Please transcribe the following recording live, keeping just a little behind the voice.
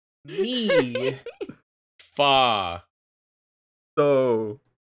Me. Fa. So.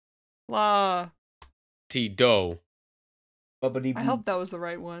 La. T-do. I hope that was the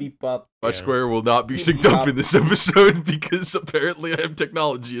right one. Beep up. My Yeah. square will not be Beep synced up up. in this episode because apparently I am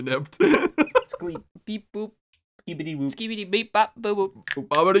technology inept. Squeak. Beep boop. Skibidi whoop. Skibidi beep bop boop boop.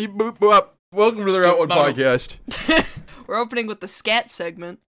 Bobbidi boop boop. Welcome to the Route 1 podcast. We're opening with the scat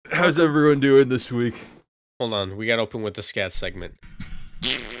segment. How's everyone doing this week? Hold on, we gotta open with the scat segment.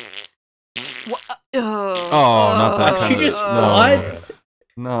 What? Not that kind She of. just no. what?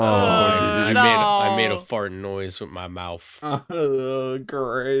 No. I made a fart noise with my mouth. Oh,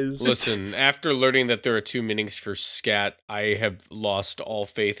 gross. Listen, after learning that there are two meanings for scat, I have lost all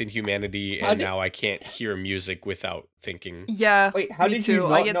faith in humanity, and now I can't hear music without thinking. Yeah. Wait, how me did too. you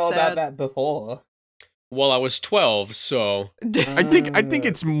I not get know sad. about that before? Well, I was 12, so I think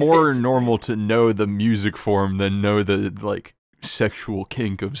it's more normal to know the music form than know the sexual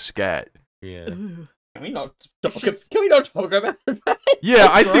kink of scat. yeah. Can we not It's talk? just- Can we not talk about that? Yeah,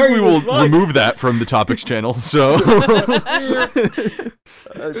 I think we will Sorry, remove that from the topics channel. So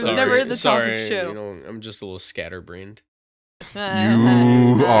was never in the sorry, topics channel. You know, I'm just a little scatterbrained.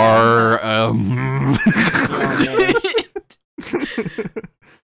 you are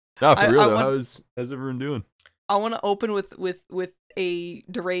No, for real though, how's everyone doing? I want to open with a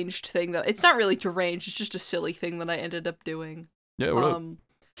deranged thing that it's not really deranged. It's just a silly thing that I ended up doing. Yeah, what up? I'm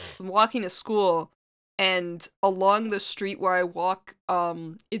walking to school, and along the street where I walk,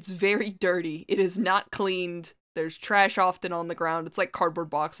 it's very dirty. It is not cleaned. There's trash often on the ground. It's like cardboard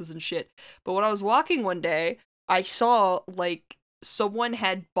boxes and shit. But when I was walking one day, I saw someone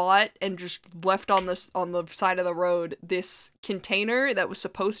had bought and just left on the side of the road this container that was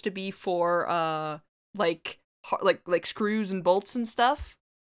supposed to be for like screws and bolts and stuff.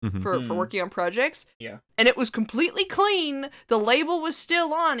 Mhm. For working on projects. Yeah. And it was completely clean. The label was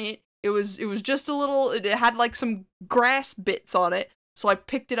still on it. It was just a little, it had like some grass bits on it. So I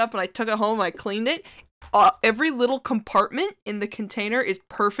picked it up and I took it home, I cleaned it. Every little compartment in the container is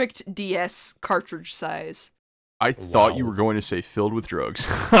perfect DS cartridge size. I thought you Wow. were going to say filled with drugs.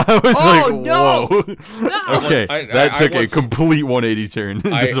 I was like, no! whoa. No! Okay, that took once- a complete 180 turn into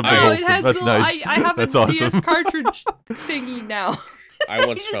something I- wholesome. That's nice. I have That's a awesome. DS cartridge thingy now. I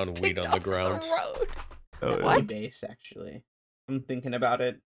once just found weed picked on the up ground. road. Oh, yeah. What? Base, actually. I'm thinking about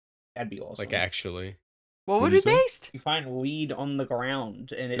it. That'd be awesome. Like, actually. What What'd would you be say? based? You find weed on the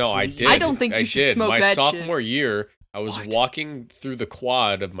ground, and it's No, I weed. did. I don't think you should did. smoke My that shit. sophomore year, I was What? walking through the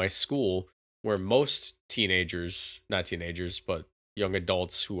quad of my school where most teenagers, not teenagers, but young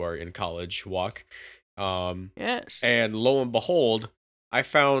adults who are in college walk. Yes. And lo and behold, I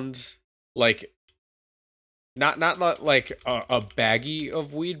found like not like a baggie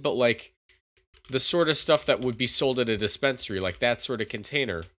of weed, but like the sort of stuff that would be sold at a dispensary, like that sort of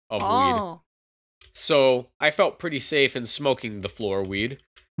container of weed. Oh. So I felt pretty safe in smoking the floor weed.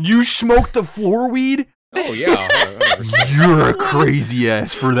 You smoked the floor weed? Oh yeah, 100%. You're a crazy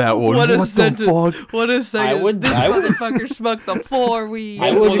ass for that one. What a the sentence. fuck? What a sentence. This I would- motherfucker smoked the floor weed.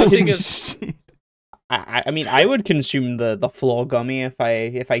 I Well, would the thing cons- is, I mean, I would consume the floor gummy if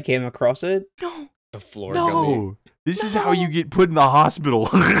I came across it. No. the floor No. gummy. No, this is how you get put in the hospital.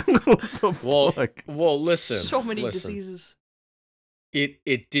 What the Well, fuck? well, listen. So many listen. diseases.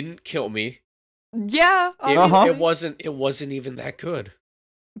 It didn't kill me. Yeah. It, Obviously. it wasn't even that good.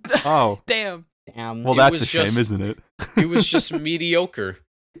 Oh, Damn. Damn. well, It that's was a shame, just- isn't it? It was just mediocre.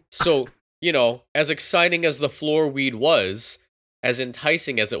 So, you know, as exciting as the floor weed was, as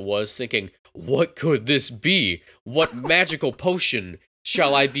enticing as it was, thinking, what could this be? What magical potion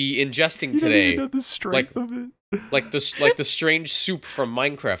shall I be ingesting You don't today? even know the strength of it. Like the strange soup from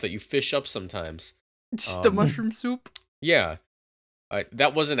Minecraft that you fish up sometimes. Just the Um, mushroom soup. Yeah.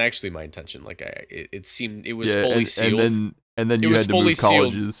 That wasn't actually my intention. Like it seemed it was Yeah, fully and, sealed. and then It you was had to fully move sealed.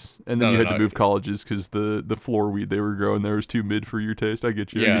 colleges, and then No, you no, had to no. move colleges because the floor weed they were growing there was too mid for your taste. I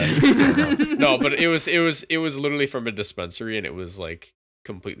get you. Yeah. No, but it was literally from a dispensary, and it was like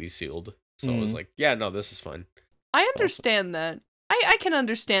completely sealed. So I was Mhm. like, yeah, no, this is fine. I understand that. I can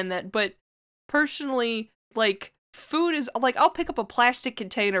understand that, but personally, like, food is like, I'll pick up a plastic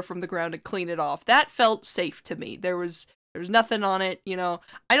container from the ground and clean it off. That felt safe to me. There was nothing on it, you know.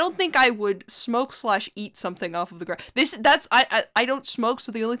 I don't think I would smoke/eat something off of the ground. I don't smoke,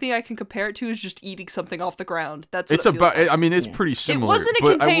 so the only thing I can compare it to is just eating something off the ground. That's what It's it feels about. like. I mean, it's Yeah. pretty It similar. wasn't a but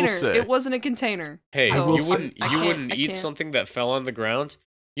I will container. say- It wasn't a container. Hey, I will you say- wouldn't I you can't- wouldn't I eat can't. something that fell on the ground?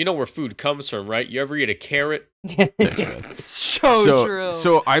 You know where food comes from, right? You ever eat a carrot? That's right. It's so true.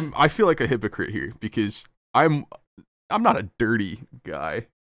 So I feel like a hypocrite here because I'm not a dirty guy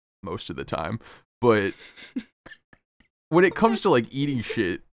most of the time, but when it comes to like eating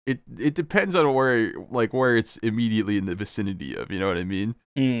shit, it depends on where it's immediately in the vicinity of. You know what I mean?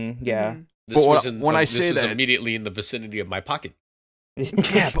 Yeah. This But was that, immediately in the vicinity of my pocket.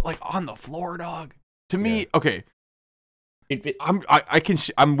 yeah, but like on the floor, dog. To me, okay. It-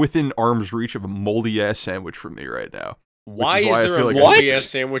 I'm within arm's reach of a moldy ass sandwich from me right now. Why is is why I there feel a like I- moldy ass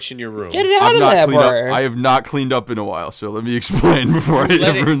sandwich in your room? Get it out of not there, cleaned up. bro. I have not cleaned up in a while, so let me explain before You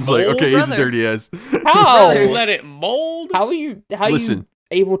let it everyone's like, mold, okay, he's a brother. dirty ass. How? You let it mold? How are you Listen.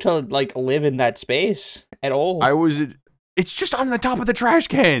 able to like live in that space at all? It's just on the top of the trash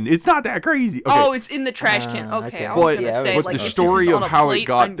can. It's not that crazy. Okay. Oh, it's in the trash can. Ah, Okay, okay. I was but gonna say, but like, the if story this is of on a how plate it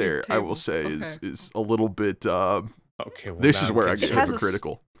got on your there, I will table. say, Okay. is a little bit. Okay, well, This now is I'm where I get It has a concerned. s-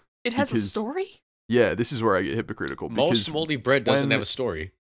 hypocritical. It has a because- story? Yeah, this is where I get hypocritical. Most Because moldy bread doesn't when- have a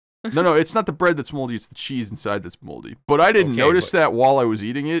story. no, it's not the bread that's moldy; it's the cheese inside that's moldy. But I didn't Okay, notice but- that while I was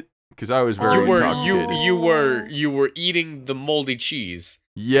eating it because I was very Oh, You were intoxicated. you were eating the moldy cheese.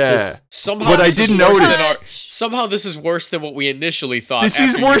 Yeah, Somehow But I this is didn't worse notice. than somehow this is worse than what we initially thought. this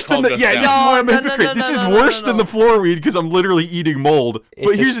is after you worse than calmed the us yeah. down. This is why I'm a No, no, hypocrite. no, This no, is no, no, worse no, than no. the floor weed because I'm literally eating mold. It's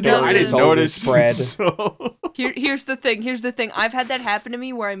But a here's the deal: story I didn't told with notice. bread. So... Here's the thing. Here's the thing. I've had that happen to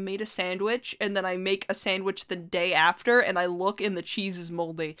me where I made a sandwich and then I make a sandwich the day after and I look and the cheese is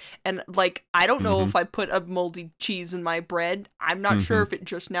moldy. And like I don't know if I put a moldy cheese in my bread. I'm not sure if it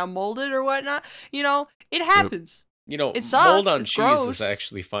just now molded or whatnot. You know, it happens. You know, It mold sucks, on it's cheese gross. is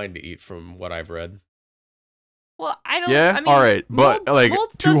actually fine to eat from what I've read. Well, I don't. Yeah, I mean, all right, but mold- like mold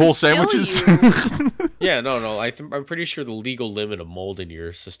 2 whole doesn't kill sandwiches. you. Yeah, no. I'm pretty sure the legal limit of mold in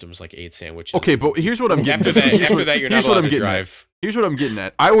your system is like 8 sandwiches. Okay, but here's what I'm getting. after that, Here's after what- that, you're not here's what allowed I'm to getting at. drive. Here's what I'm getting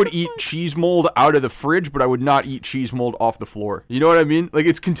at. I would eat cheese mold out of the fridge, but I would not eat cheese mold off the floor. You know what I mean? Like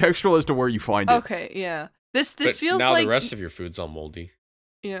it's contextual as to where you find it. Okay, yeah. This But feels now like the rest of your food's all moldy.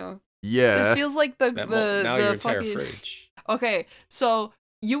 yeah. Yeah. This feels like the Now the your entire fucking. fridge. Okay, so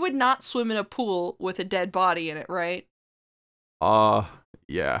you would not swim in a pool with a dead body in it, right?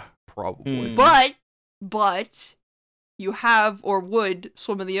 Yeah, probably. Hmm. But you have or would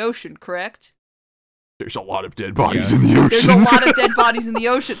swim in the ocean, correct? There's a lot of dead bodies Yeah. in the ocean. There's a lot of dead bodies in the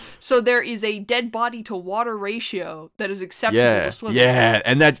ocean. So there is a dead body to water ratio that is acceptable Yeah, to swim. yeah,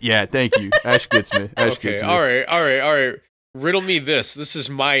 and that's thank you. Ash gets me. Ash Okay, gets me. all right. Riddle me this. This is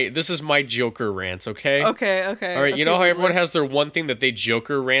my Joker rant. Okay. Okay. All right. You know how everyone has their one thing that they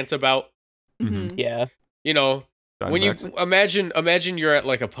Joker rant about. Mhm. Yeah. You know, when you Diamondbacks? imagine you're at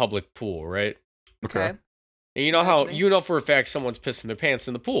like a public pool, right? Okay. And you know how Imagining. for a fact someone's pissing their pants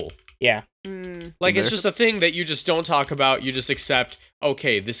in the pool. Yeah. Like it's there. just a thing that you just don't talk about. You just accept,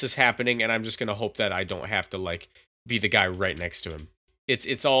 okay, this is happening, and I'm just gonna hope that I don't have to like be the guy right next to him.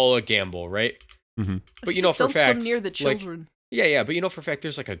 It's all a gamble, right? But you know Just for don't a fact, swim near the like, children. yeah, but you know for a fact,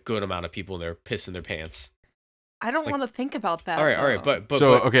 there's like a good amount of people in there pissing their pants. I don't like- want to think about that. All right, though. but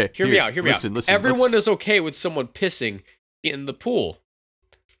So, but okay, hear me out. listen, Everyone let's- is okay with someone pissing in the pool.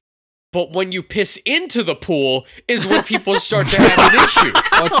 But when you piss into the pool is when people start to have an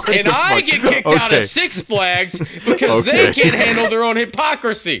issue. And I get kicked out Okay. of Six Flags because they can't handle their own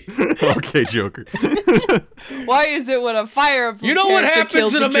hypocrisy. Okay, Joker. Why is it when a fire emblem You know what character happens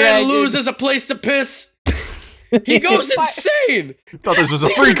kills when a a man dragon? loses a place to piss? He goes insane. Thought this was a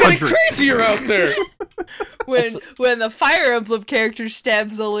Things free are getting country. crazier out there. When the Fire Emblem character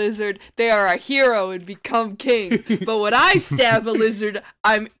stabs a lizard, they are a hero and become king. But when I stab a lizard,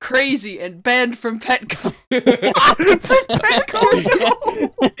 I'm crazy and banned from Petco.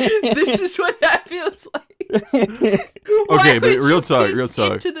 This is what that feels like. Why Okay, but would real you talk, piss real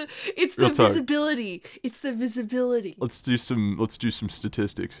talk. It's Real the talk. visibility. It's the visibility. Let's do some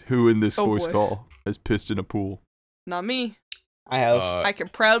statistics. Who in this Oh, voice boy. call has pissed in a pool? Not me. I have. I can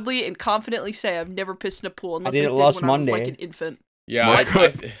proudly and confidently say I've never pissed in a pool unless did I it did last when I was like Monday. an infant. Yeah, My I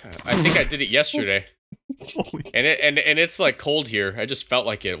God. think I did it yesterday. Holy And it's like cold here. I just felt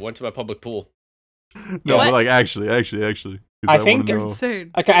like it. Went to my public pool. No, What? but like actually. 'Cause I wanna think- know. You're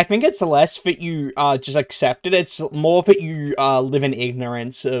insane. Okay, I think it's less that you just accept it. It's more that you live in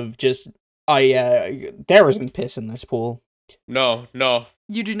ignorance of just there isn't piss in this pool. No.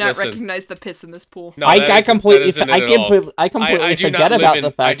 You do not Listen. recognize the piss in this pool. No, I that isn't- completely that isn't it at all. I completely do not forget live about in,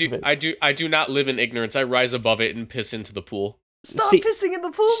 the fact of it. I do not live in ignorance. I rise above it and piss into the pool. Stop See- pissing in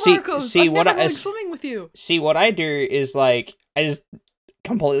the pool, see- Marcos. see I'm what never I- going swimming with you. See, what I do is like I just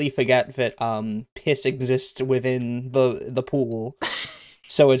completely forget that piss exists within the pool.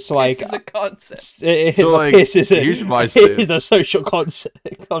 So it's like This is a concept. So, like, piss is here's my is stance. a social construct.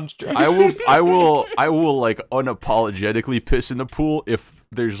 I will like unapologetically piss in the pool if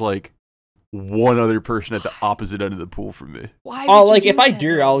there's like one other person at the opposite end of the pool from me. Why? Oh, would you like if I that?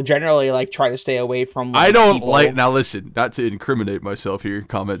 do, I'll generally like try to stay away from. I don't people. like. Now listen, not to incriminate myself here.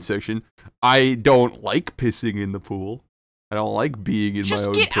 Comment section. I don't like pissing in the pool. I don't like being in Just my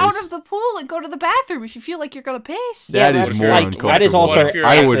own get piss. out of the pool and go to the bathroom if you feel like you're gonna piss. Yeah, That is that's more like- uncomfortable. that is also What if you're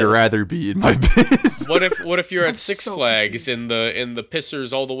I at would the- rather be in my piss. What if you're at That's Six so Flags confusing. in the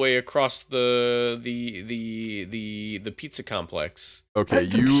pissers all the way across the pizza complex? Okay,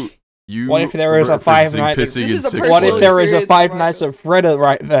 you. What if there was a Five referencing Nights- pissing This in is a Six What if personal there was a experience, Five Marcos. Nights of Fredda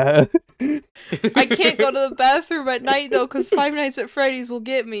right there? I can't go to the bathroom at night though, because Five Nights at Freddy's will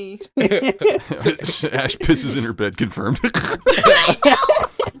get me. Ash pisses in her bed. Confirmed.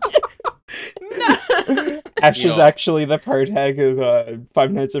 No. Ash You is know- actually the protag of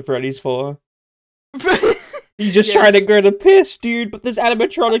Five Nights at Freddy's 4. You just Yes. trying to go to piss, dude, but there's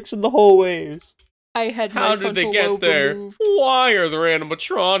animatronics in the hallways. I had my How did they frontal get lobe there? removed. Why are there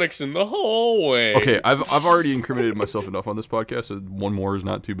animatronics in the hallway? Okay, I've already incriminated myself enough on this podcast, so one more is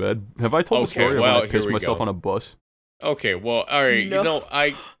not too bad. Have I told the Okay, story of well, when I here pissed we myself go. on a bus? Okay, well, all right. No.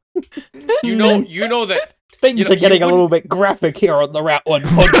 You know that Things You know, are getting you a little bit graphic here on the Rat One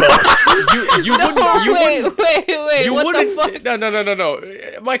podcast. you No, wouldn't wait, you what wouldn't the fuck?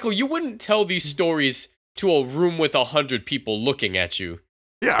 no, Michael, you wouldn't tell these stories to a room with 100 people looking at you.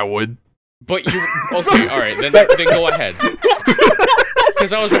 Yeah, I would. But you okay? All right, then go ahead.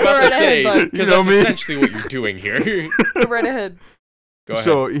 Because I was about Go to right say, ahead, bud. because You know that's me. essentially what you're doing here. Go right ahead. Go ahead.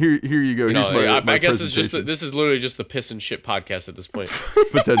 So here you go. You Here's know, my I guess it's just presentation. this is literally just the piss and shit podcast at this point.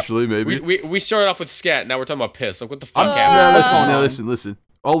 Potentially, maybe. We started off with scat, now we're talking about piss. Like what the fuck Now happened? listen.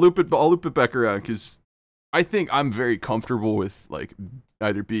 I'll loop it back around because I think I'm very comfortable with like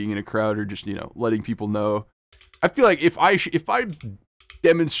either being in a crowd or just letting people know. I feel like if I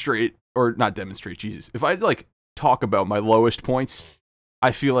demonstrate or not demonstrate, Jesus, if I like talk about my lowest points, I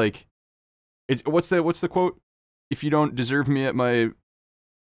feel like it's what's the quote? If you don't deserve me at my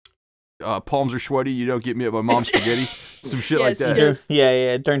palms are sweaty, you don't get me at my mom's spaghetti. Some shit like Yes, that. yes.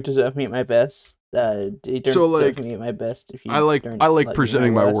 Yeah, don't deserve me at my best. You don't So, like, deserve me at my best if you I like don't let me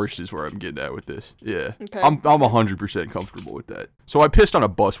presenting know my less. worst is where I'm getting at with this. Yeah. Okay. I'm 100% comfortable with that. So I pissed on a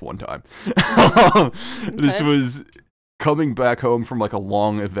bus one time. This Okay. was coming back home from like a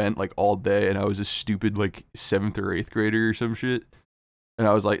long event like all day, and I was a stupid like 7th or 8th grader or some shit. And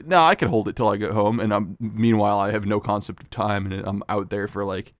I was like, no, I can hold it till I get home. And meanwhile I have no concept of time, and I'm out there for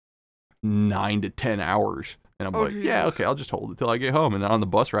like 9 to 10 hours. And I'm Oh, like, yeah, Jesus. okay, I'll just hold it till I get home. And then on the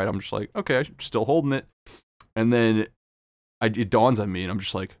bus ride, I'm just like, okay, I'm still holding it. And then it dawns on me, and I'm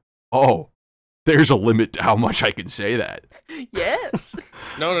just like, oh, there's a limit to how much I can say that. Yes.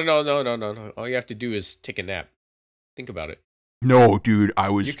 No. All you have to do is take a nap. Think about it. No, dude,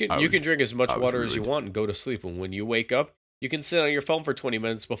 You can drink as much I was water as you ruined. want and go to sleep. And when you wake up, you can sit on your phone for 20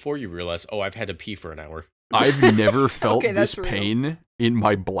 minutes before you realize, oh, I've had to pee for an hour. I've never felt Okay, this that's real. pain in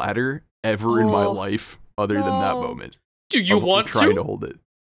my bladder ever in my Oh, life other than that no. moment. Do you of want trying to to? hold it?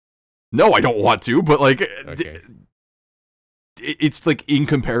 No, I don't want to, but like Okay. it's like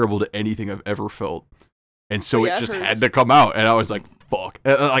incomparable to anything I've ever felt. And so Oh, yeah, it it just hurts. had to come out, and I was like, fuck.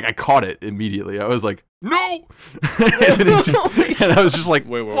 Like I caught it immediately. I was like, no. and I was just like,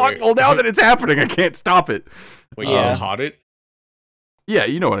 Wait, fuck, well now that it's happening, I can't stop it. Wait, Yeah. you caught it? Yeah,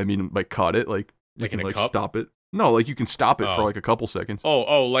 you know what I mean, like caught it, like you Like in can a like cup? stop it. No, like you can stop it for Oh. like a couple seconds.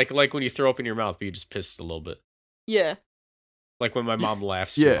 Oh, like when you throw up in your mouth, but you just pissed a little bit. Yeah. Like when my mom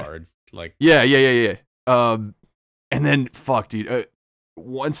laughs Yeah. too hard. Like, Yeah. And then fuck, dude.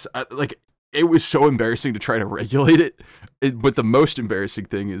 Once, like, it was so embarrassing to try to regulate it. But the most embarrassing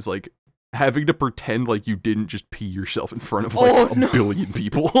thing is like having to pretend like you didn't just pee yourself in front of like Oh, a no. billion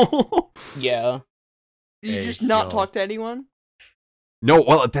people. Yeah. You Hey, just not no. talk to anyone? No,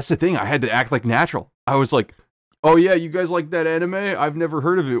 well, that's the thing. I had to act like natural. I was like, "Oh yeah, you guys like that anime? I've never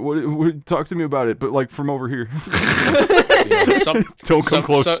heard of it. What talk to me about it, but like from over here." yeah, Don't come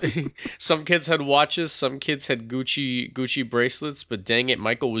close. Some kids had watches, some kids had Gucci bracelets, but dang it,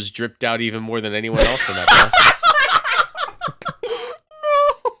 Michael was dripped out even more than anyone else in that class.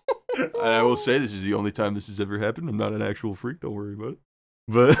 And I will say this is the only time this has ever happened. I'm not an actual freak. Don't worry about it.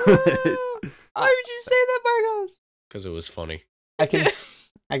 But Why would you say that, Marcos? Because it was funny. I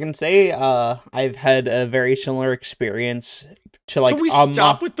can say I've had a very similar experience to like Can we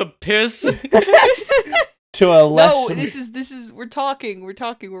stop with the piss? to a less No, this is we're talking,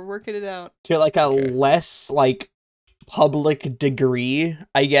 we're working it out. to like a Okay. less like public degree,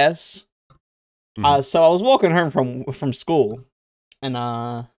 I guess. Mhm. So I was walking home from school, and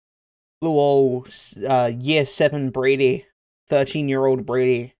little old year 7 Brady, 13-year-old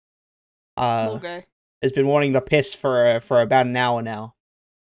Brady, Little guy. has been wanting to piss for about an hour now.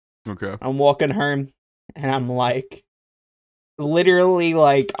 Okay. I'm walking home, and I'm like, literally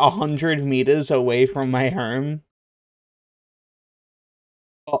like 100 meters away from my home.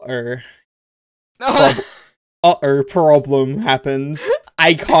 Problem happens.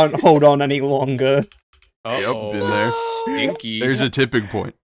 I can't hold on any longer. Uh-oh. Been there. Stinky. There's a tipping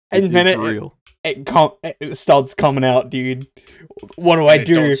point. And then It's real. it starts coming out, dude. What do And I it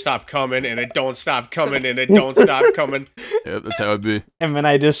do? don't stop coming, and it don't stop coming, and it don't stop coming. Yeah, that's how it be. And then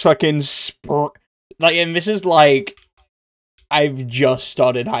I just fucking and this is like, I've just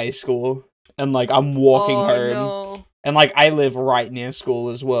started high school, and like I'm walking home, No. and like I live right near school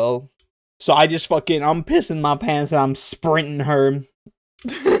as well. So I just I'm pissing my pants and I'm sprinting home.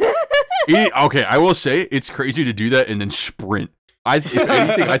 Okay, I will say it's crazy to do that and then sprint. If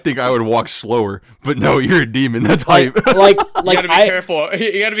anything, I think I would walk slower. But no, you're a demon. That's hype. Like You gotta be careful.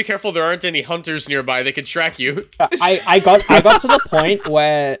 You gotta be careful. There aren't any hunters nearby. They could track you. I got to the point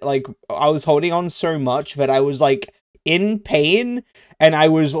where like I was holding on so much that I was like in pain and I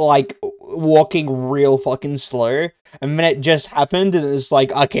was like walking real fucking slow. And then it just happened and it was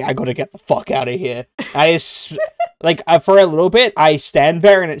like, okay, I gotta get the fuck out of here. I just for a little bit I stand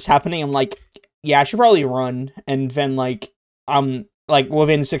there and it's happening. I'm like, yeah, I should probably run. And then like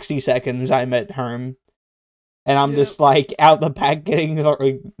within 60 seconds I'm at home. And I'm just like out the back doing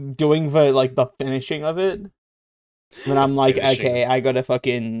the finishing of it. And I'm like, okay, I gotta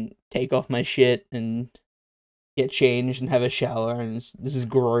fucking take off my shit and get changed and have a shower, and this is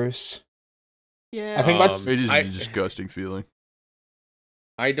gross. Yeah. I think that's it is a disgusting feeling.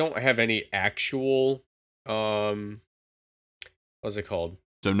 I don't have any actual what's it called?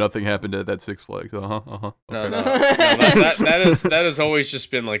 So nothing happened at that Six Flags. No, Okay. no, that has always just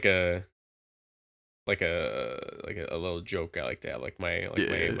been like a little joke I like to have, like my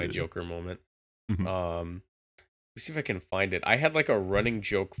Joker moment. Mhm. Let me see if I can find it. I had like a running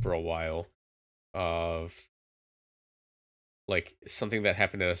joke for a while of like something that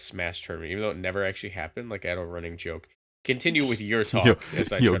happened at a Smash tournament, even though it never actually happened. Like I had a running joke. Continue with your talk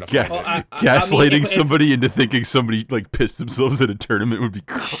as I try to find it. Gaslighting somebody into thinking somebody like pissed themselves at a tournament would be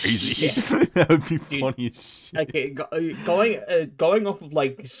crazy. That would be funny as shit. okay. Going off of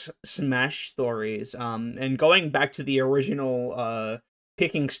like Smash stories, and going back to the original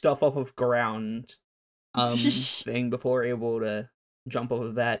picking stuff off of ground thing before able to jump off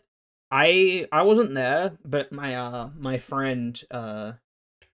of that. I wasn't there, but my friend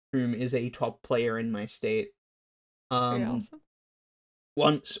whom is a top player in my state Awesome.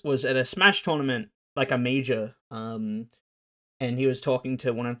 once was at a Smash tournament, like a major, and he was talking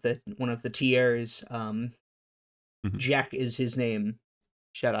to one of the TRs. Jack is his name.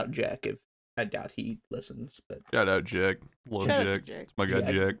 Shout out Jack. If I doubt he listens, but Shout out Jack. Love Shout out to Jack. Jack. It's my guy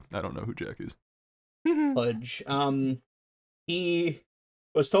Jack. Jack. I don't know who Jack is. Pudge. He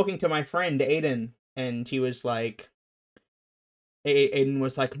was talking to my friend Aiden, and he was like, Aiden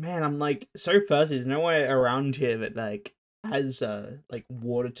was like, man, I'm like so thirsty. There's nowhere around here that like has like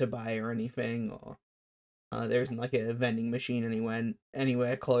water to buy or anything, or there isn't like a vending machine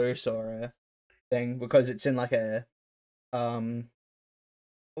anywhere close or a thing, because it's in like a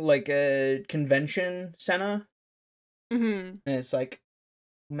convention center, Mm-hmm. and it's like,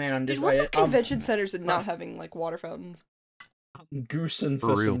 man, I'm Dude, just what's with convention centers and not having like water fountains? I'm goosing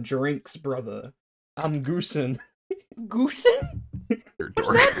For for real. some drinks, brother. I'm goosing. Goosen? They're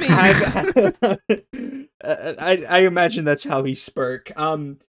What does that mean? I imagine that's how he spoke.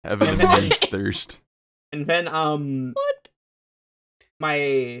 Having an immense thirst. And then What?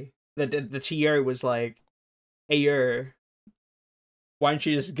 the TO was like, hey yo, why don't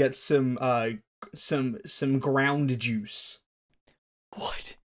you just get some ground juice?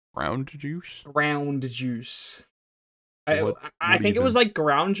 What? Round juice? Ground juice. What I think it even? was like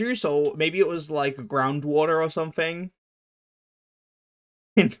ground juice, or maybe it was like groundwater or something.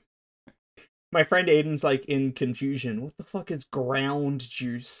 My friend Aiden's like in confusion. What the fuck is ground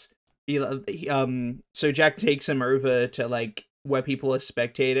juice? So Jack takes him over to like where people are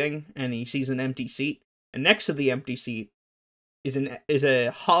spectating, and he sees an empty seat. And next to the empty seat is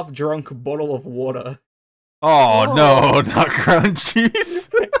a half drunk bottle of water. Oh no, not ground cheese.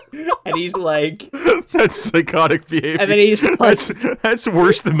 And he's like, That's psychotic behavior. and then he's like, That's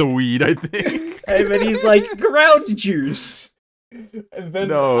worse than the weed, I think. and then he's like, ground juice. And then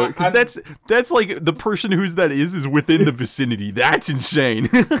No, because that's like the person that is within the vicinity. That's insane.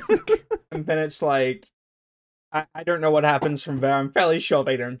 And then it's like, I don't know what happens from there. I'm fairly sure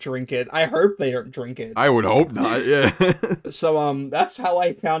they don't drink it. I hope they don't drink it. I would hope not. Yeah. So that's how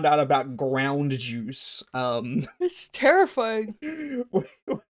I found out about ground juice. It's terrifying.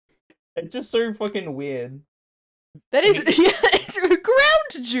 It's just so fucking weird. That is, yeah, it's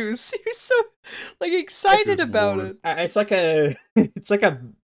ground juice. He was so, like, excited Good about lord. it. It's like a, it's like a.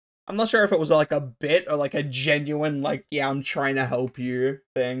 I'm not sure if it was like a bit or like a genuine, like, yeah, I'm trying to help you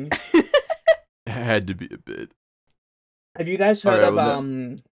thing. It had to be a bit. Have you guys heard Alright, of well,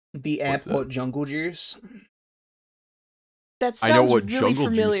 the What's airport jungle juice? That I know sounds what really jungle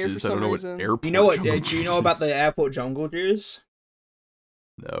familiar juice is. for I don't some know what reason. airport You know what? jungle Do you know juice about is. the airport jungle juice?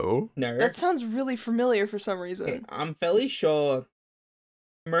 No. No. That sounds really familiar for some Okay, reason. I'm fairly sure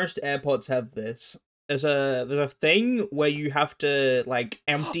most airports have this. There's a thing where you have to like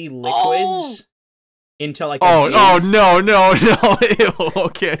empty liquids into like a bin. No. Ew,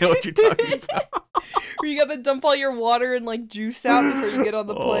 okay, I know what you're talking about. Where you gotta dump all your water and like juice out before you get on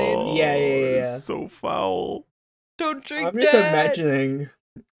the plane. Yeah. It's so foul. Don't drink I'm just that. imagining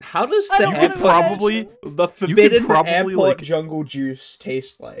how does I the don't You wanna could airport probably imagine. the forbidden probably, airport like- jungle juice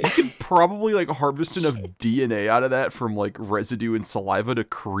taste like? You could probably like harvest enough DNA out of that from like residue and saliva to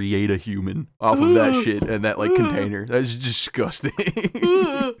create a human off of that shit and that like container. That's disgusting.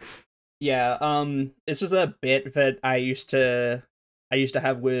 Yeah, this is a bit that I used to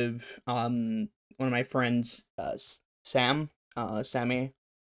have with one of my friends, Sammy.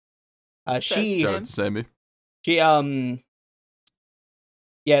 She Shout out to Sammy. yeah,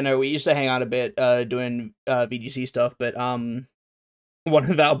 no, we used to hang out a bit doing VGC stuff, but one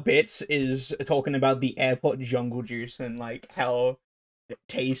of our bits is talking about the airport jungle juice and like how it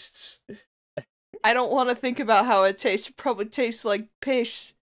tastes. I don't want to think about how it tastes. It probably tastes like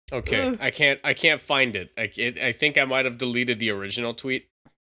piss. Okay, Ugh. I can't find it. I think I might have deleted the original tweet.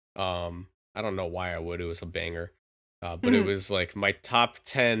 I don't know why I would. It was a banger. But it was like my top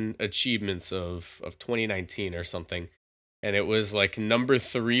 10 achievements of 2019 or something. And it was like number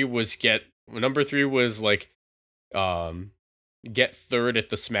 3 was get third at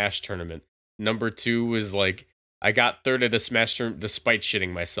the Smash tournament. Number 2 was like I got third at a Smash tournament despite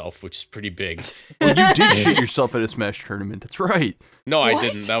shitting myself, which is pretty big. Well, you did shit yourself at a Smash tournament. That's right. No, What? I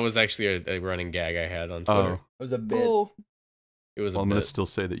didn't. That was actually a running gag I had on Twitter. It was a bit. Oh, It was Well, a I'm gonna bit. still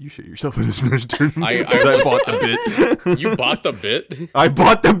say that you shit yourself at a Smash tournament. I 'cause I bought the bit. You bought the bit? I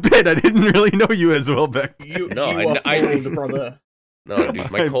bought the bit. I didn't really know you as well back then. You, No, you I- are fooled, brother. No, dude,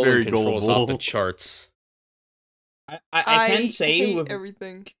 my I'm colon very controls off the gullible. charts. I can say hate with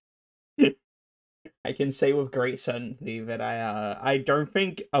everything. I can say with great certainty that I don't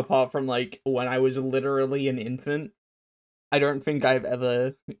think, apart from like when I was literally an infant, I don't think I've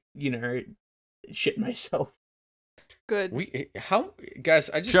ever, shit myself. Good. Guys,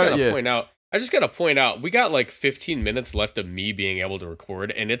 I just gotta point out, we got like 15 minutes left of me being able to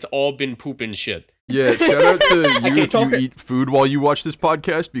record, and it's all been poop and shit. Yeah, shout out to you Okay, if you eat food while you watch this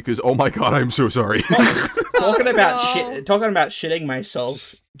podcast, because oh my god, I'm so sorry. Talking about no. talking about shitting myself.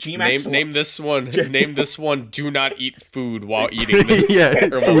 Just Gmax name this one. Name this one. Do not eat food while eating this. yeah,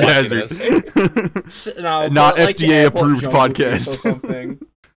 or while food watching hazard. this. No, Not but, like, FDA airport approved jungle juice podcast. or something.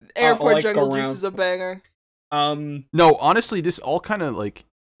 Airport like, jungle around- juice is a banger. No, honestly, this all kind of like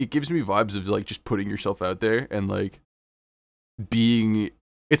it gives me vibes of like just putting yourself out there and like being.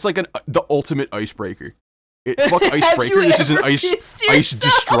 It's like the ultimate icebreaker. Fuck Have icebreaker. you This is an ever ice kissed yourself?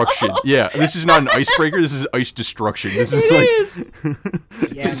 destruction. Yeah, this is not an icebreaker. This is ice destruction. This is It like.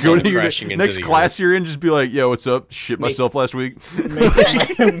 is. Yeah, Just go man. to your Crashing into next the class you're in. Just be like, "Yo, what's up? Shit myself last week."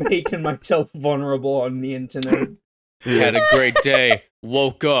 making myself vulnerable on the internet. Had a great day.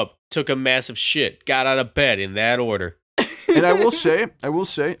 Woke up. Took a massive shit. Got out of bed in that order. And I will say,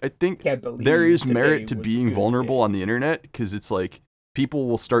 I think Can't believe there is today merit to was a being good vulnerable day. on the internet because it's like people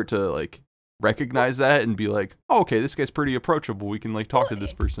will start to like recognize that and be like, oh, okay, this guy's pretty approachable. We can like talk to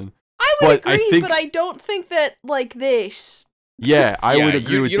this person. I would But I agree, think- but I don't think that like this. Yeah, I Yeah, would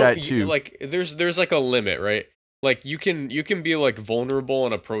agree you with don't- that you- too. like, there's like a limit, right? Like you can be like vulnerable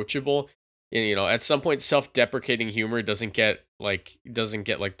and approachable. And, at some point, self-deprecating humor doesn't get like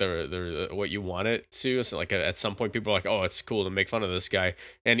the what you want it to. So like at some point, people are like, "Oh, it's cool to make fun of this guy."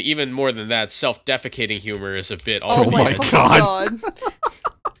 And even more than that, self-defecating humor is a bit. Oh Oh my my fucking God. god.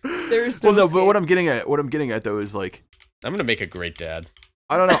 There's no Well, no, but escape. what I'm getting at though is like, I'm gonna make a great dad.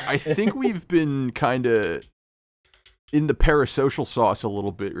 I don't know. I think we've been kind of in the parasocial sauce a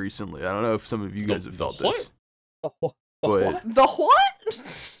little bit recently. I don't know if some of you guys have felt what? this. What? But The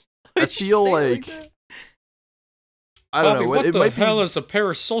what? I Why'd you feel say it like that? I don't Bobby, know. what It the might hell be. is a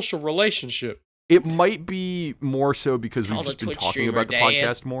parasocial relationship? It might be more so because we've called just a been Twitch talking streamer, about the Dad.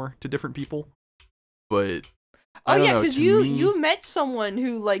 podcast more to different people. But I Oh don't yeah, know, because to you me- you met someone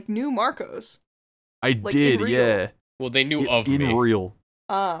who like knew Marcos. I in did, real. yeah. Well, they knew In of me. real.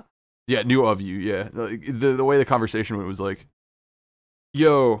 Ah. Yeah, knew of you, yeah. Like, the way the conversation went was like,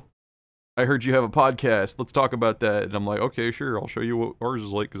 yo, I heard you have a podcast. Let's talk about that. And I'm like, okay, sure. I'll show you what ours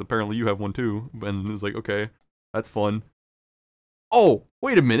is like, because apparently you have one too. And it's like, okay, that's fun. Oh,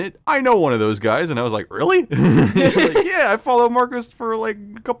 wait a minute. I know one of those guys. And I was like, really? Like, yeah, I follow Marcos for like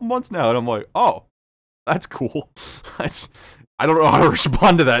a couple months now. And I'm like, oh, that's cool. I don't know how to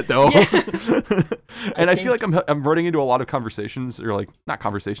respond to that though. Yeah. And I feel like I'm running into a lot of conversations, or like not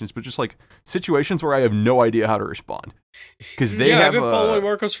conversations, but just like situations where I have no idea how to respond. Because they have I've been following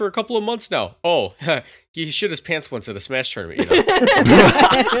Marcos for a couple of months now. Oh, he shit his pants once at a Smash tournament, you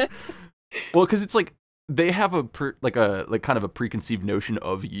know. Well, because it's like they have a kind of a preconceived notion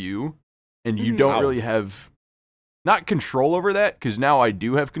of you, and you don't really have not control over that. Because now I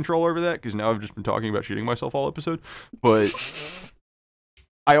do have control over that. Because now I've just been talking about shooting myself all episode, but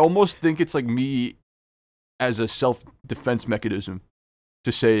I almost think it's like me as a self-defense mechanism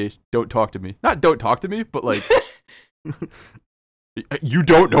to say, don't talk to me. Not don't talk to me, but like, you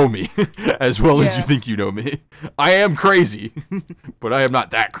don't know me as well as you think you know me. I am crazy, but I am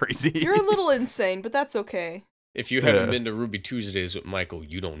not that crazy. You're a little insane, but that's okay. If you haven't been to Ruby Tuesdays with Michael,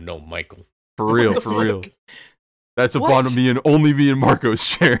 you don't know Michael. For real. That's upon me and only me and Marcos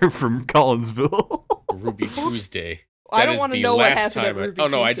share from Collinsville. Ruby Tuesday. I don't want to know what happened at Ruby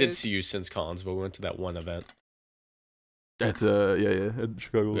Tuesdays. I did see you since Collinsville. We went to that one event. At at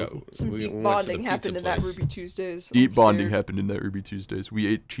Chicago. Yeah, Some deep bonding happened in that Ruby Tuesdays. Deep bonding happened in that Ruby Tuesdays. We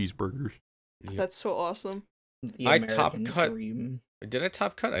ate cheeseburgers. Yep. That's so awesome. I top cut. Did I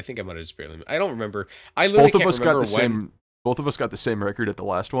top cut? I think I might have just barely. I don't remember. I literally can't remember when. Both of us got the same record at the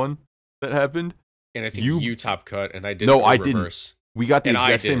last one that happened. And I think you top cut, and I did. No, I reverse. didn't. We got the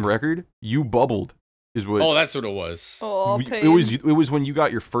exact same record. You bubbled, is what. Oh, that's what it was. Oh, it was when you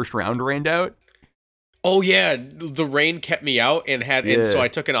got your first round rained out. Oh yeah, the rain kept me out and so I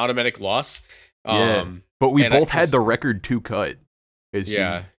took an automatic loss. But we both had the record to cut. It's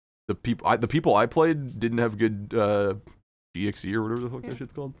just the people I played didn't have good GXE or whatever the fuck that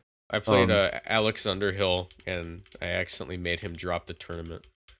shit's called. I played Alex Underhill, and I accidentally made him drop the tournament.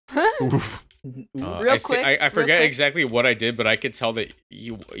 Real quick, I forget exactly what I did, but I could tell that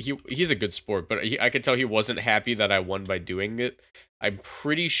he's a good sport, but I could tell he wasn't happy that I won by doing it. I'm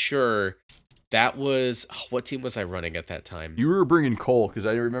pretty sure that was what team was I running at that time? You were bringing Cole, because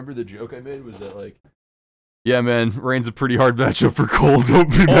I remember the joke I made was that like, yeah, man, Rain's a pretty hard matchup for Cole.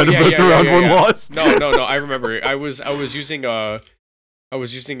 Don't be mad about the round one loss. No. I remember. I was using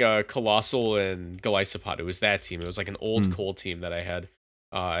Colossal and Galisapod. It was that team. It was like an old Cole team that I had.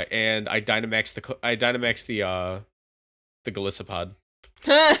 And I Dynamaxed the Galisapod.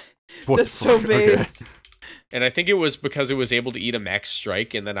 That's so based. Okay. And I think it was because it was able to eat a max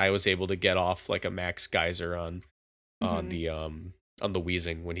strike, and then I was able to get off like a max geyser on the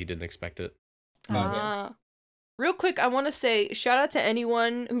wheezing when he didn't expect it. Real quick, I want to say shout out to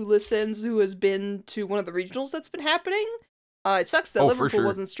anyone who listens who has been to one of the regionals that's been happening. It sucks that Liverpool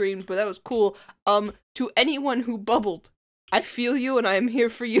wasn't streamed, but that was cool. To anyone who bubbled, I feel you and I am here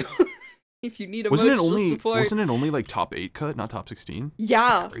for you. If you need emotional support. Wasn't it only like top 8 cut, not top 16?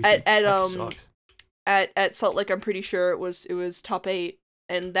 Yeah, that sucks. At Salt Lake, I'm pretty sure it was top 8,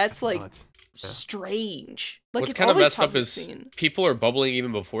 and that's like strange. Like, what's kind of messed up is people are bubbling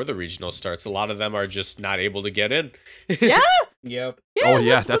even before the regional starts. A lot of them are just not able to get in. Yeah. Yep.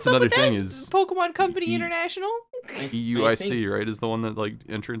 Yeah, that's another thing is Pokemon Company International. EUIC, right, is the one that like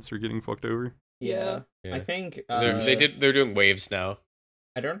entrants are getting fucked over. Yeah. I think they're doing waves now.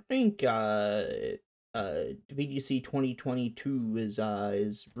 I don't think VGC 2022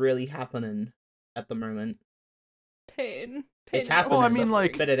 is really happening at the moment. Pain. It's happening. Well, I mean,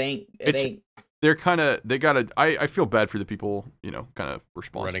 like, but it ain't. I feel bad for the people, kind of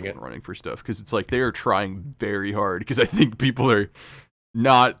responsible and running for stuff, because it's like they are trying very hard, because I think people are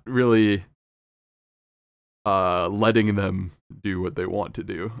not really letting them do what they want to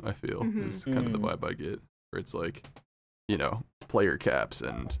do. I feel is kind of the vibe I get, where it's like, player caps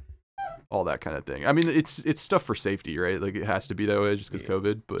and all that kind of thing. I mean, it's stuff for safety, right? Like, it has to be that way just because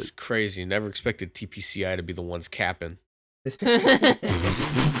COVID. But it's crazy. Never expected TPCI to be the ones capping.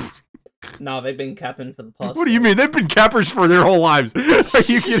 No, they've been capping for the past. What do you mean? They've been cappers for their whole lives. Are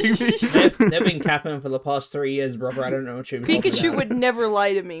you kidding me? They've been capping for the past 3 years, brother. I don't know what you're talking about. Pikachu would never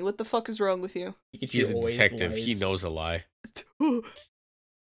lie to me. What the fuck is wrong with you? He's a detective. He knows a lie.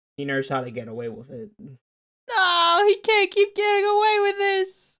 He knows how to get away with it. No, he can't keep getting away with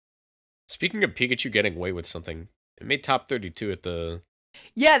this. Speaking of Pikachu getting away with something, it made top 32 at the...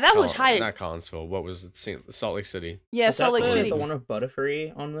 Yeah, that was high. Not Collinsville. What was it? Salt Lake City. Yeah, Salt Lake City. The one with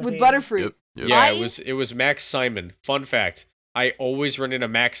Butterfree on the with team? Butterfree. Yep. Yeah, it was Max Simon. Fun fact: I always run into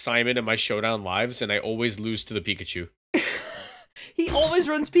Max Simon in my showdown lives, and I always lose to the Pikachu. He always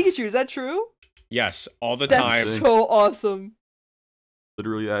runs Pikachu. Is that true? Yes, all the That's time. so awesome.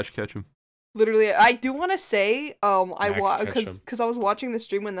 Literally Ash Ketchum. Literally, I do want to say, Max because I was watching the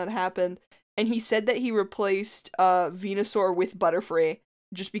stream when that happened, and he said that he replaced Venusaur with Butterfree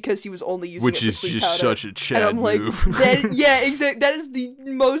just because he was only using Which it for is sleep just powder. such a And Chad I'm like, move. exactly. That is the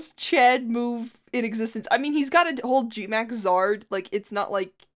most Chad move in existence. I mean, he's got a whole Gmax Zard. Like, it's not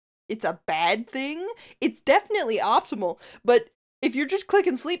like it's a bad thing. It's definitely optimal. But if you're just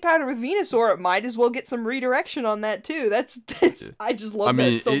clicking sleep powder with Venusaur, it might as well get some redirection on that too. That's I just love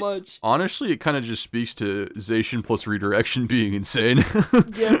that so much. Honestly, it kind of just speaks to Zacian plus redirection being insane.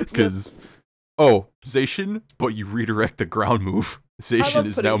 Yep. Because, Zacian, but you redirect the ground move. Zacian love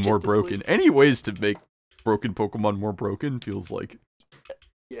is putting now shit more to broken. sleep. Any ways to make broken Pokemon more broken feels like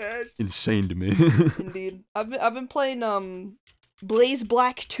Yes. insane to me. Indeed. I've been playing Blaze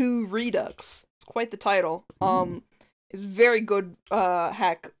Black 2 Redux. It's quite the title. It's a very good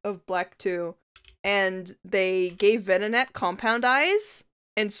hack of Black 2. And they gave Venonat compound eyes,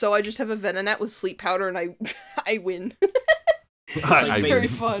 and so I just have a Venonat with sleep powder and I win. Like, It's very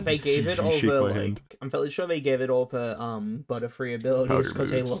fun. They gave it You shake over, my like, hand. I'm fairly sure they gave it over, Butterfree abilities, Powder because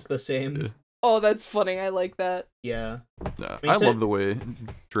they moves. look the same. Yeah. Oh, that's funny. I like that. Yeah. Nah, Me I too. love the way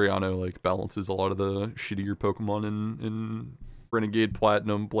Drayano like balances a lot of the shittier Pokemon in Renegade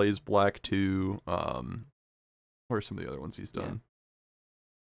Platinum, Blaze Black 2. What are some of the other ones he's done?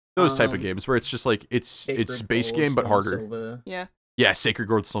 Those type of games where it's just like it's Sacred base Gold, game but Stone harder. Silver. Yeah. Yeah, Sacred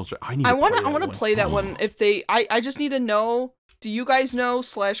Gold Soul. I need. I want want to play that one. If they, I just need to know. Do you guys know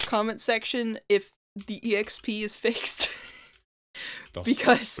 / comment section if the EXP is fixed?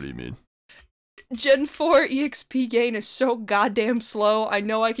 Because What do you mean? Gen 4 EXP gain is so goddamn slow. I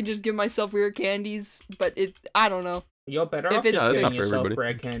know I can just give myself weird candies, but I don't know. You're better If off it's just Yeah, that's giving not for yourself everybody.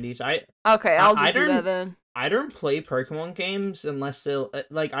 rare candies. Okay, I'll just I do that don't- then. I don't play Pokemon games unless they're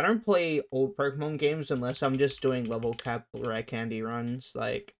like I don't play old Pokemon games unless I'm just doing level cap rare candy runs.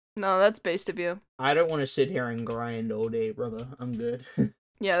 Like No, that's based of you. I don't want to sit here and grind all day, brother. I'm good.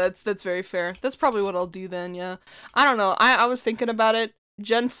 Yeah, that's very fair. That's probably what I'll do then, yeah. I don't know. I was thinking about it.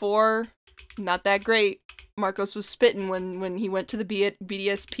 Gen 4, not that great. Marcos was spitting when he went to the like,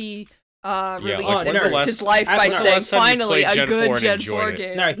 BDSP release when's and the risked last- his life when's by the saying, last time you finally, played a Gen 4 good and Gen enjoyed 4 it?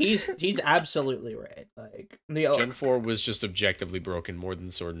 game. No, he's absolutely right. Like Gen 4 was just objectively broken more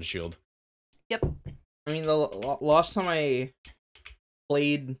than Sword and Shield. Yep. I mean, the last time I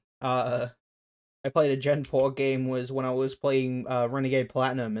played a Gen 4 game was when I was playing Renegade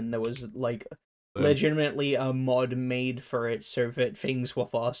Platinum, and there was like legitimately a mod made for it so that things were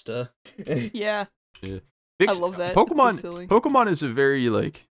faster. Yeah, I Fix- love that. Pokemon. It's so silly. Pokemon is a very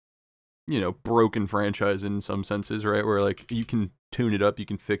like, broken franchise in some senses, right? Where like you can tune it up, you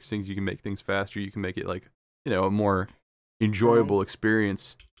can fix things, you can make things faster, you can make it like, a more enjoyable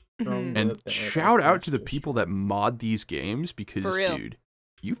experience. Mhm. And But, shout out to the that's just- people that mod these games because, For real. dude,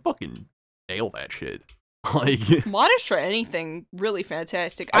 you fucking nail that shit. Like, Modders for anything, really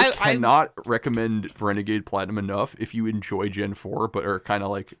fantastic. I cannot recommend Renegade Platinum enough if you enjoy Gen 4, but are kind of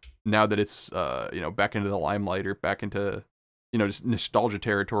like, now that it's, back into the limelight or back into, just nostalgia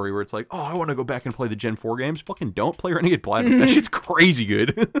territory where it's like, oh, I want to go back and play the Gen 4 games. Fucking don't play Renegade Platinum. That shit's crazy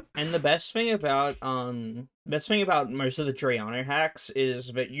good. And the best thing about most of the Drayano hacks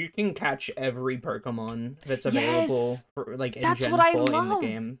is that you can catch every Pokemon that's available Yes! for, like in That's Gen what I 4 in the love.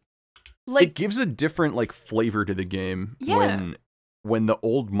 game. It Like, gives a different, like, flavor to the game Yeah. when the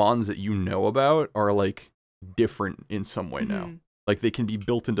old mons that you know about are, like, different in some way now. mhm. Like, they can be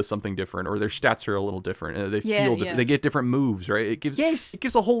built into something different, or their stats are a little different, and they Yeah, feel different. yeah. They get different moves, right? It gives Yes,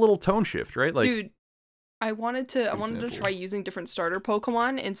 a whole little tone shift, right? Like, dude. I wanted to example. try using different starter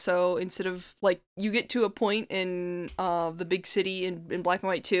Pokemon, and so instead of like you get to a point in the big city in Black and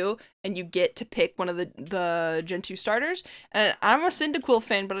White 2, and you get to pick one of the Gen 2 starters. And I'm a Cyndaquil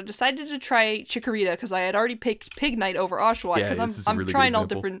fan, but I decided to try Chikorita because I had already picked Pignite over Oshawott yeah, because this is a I'm really good trying all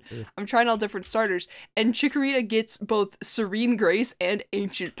example. different Yeah. I'm trying all different starters, and Chikorita gets both Serene Grace and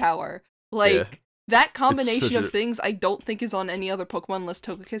Ancient Power. Like Yeah. that combination such of a- things, I don't think is on any other Pokemon unless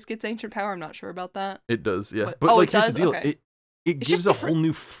Togekiss gets Ancient Power. I'm not sure about that. It does, yeah. But- But oh, like, it here's does? the deal. Okay. It It's gives just a different. whole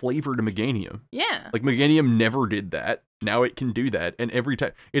new flavor to Meganium. Yeah. Like, Meganium never did that. Now it can do that. And every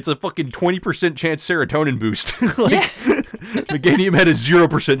time, it's a fucking 20% chance serotonin boost. Like, Yeah. Meganium had a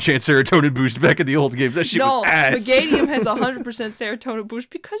 0% chance serotonin boost back in the old games. That shit No, was ass. Meganium has 100% serotonin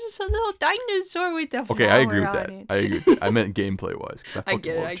boost because it's a little dinosaur with a Okay, I agree flower with that. on it. I agree with that. I meant gameplay wise. Because I I fucking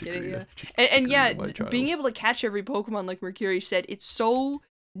get it, love I get it, Chikorita. And Chikorita yeah, is my child. being able to catch every Pokemon, like Mercury said, it's so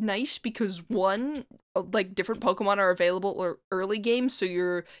nice because one, like different Pokemon are available or early games, so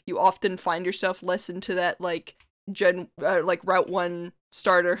you often find yourself less into that like Route 1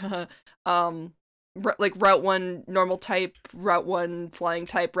 starter, like Route 1 normal type, Route 1 flying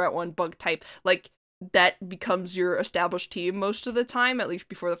type, Route 1 bug type, like that becomes your established team most of the time, at least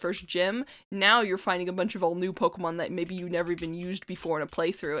before the first gym. Now you're finding a bunch of all new Pokemon that maybe you never even used before in a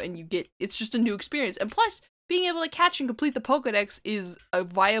playthrough, and it's just a new experience. And plus, being able to catch and complete the Pokedex is a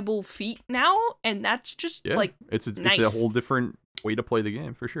viable feat now, and that's just nice. It's a whole different way to play the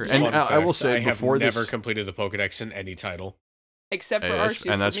game for sure. Yeah. And Fun I will fact, say, I before have this, never completed the Pokedex in any title. Except for that's-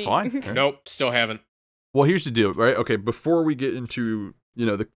 Arceus, and that's for me. fine. Right? Nope, still haven't. Well, here's the deal, right? Okay, before we get into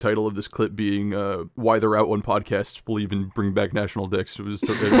the title of this clip being why the Route 1 podcasts believe in bringing back National Dex was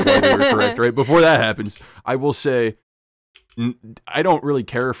why they were correct, right? Before that happens, I will say I don't really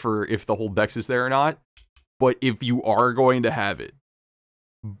care for if the whole Dex is there or not, but if you are going to have it,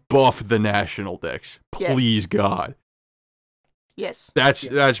 buff the National Dex, please, God. Yes.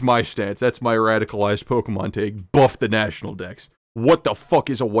 That's my stance. That's my radicalized Pokemon take. Buff the National Dex. What the fuck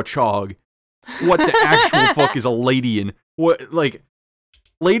is a Wachog? What the actual fuck is a Ladian? What, like,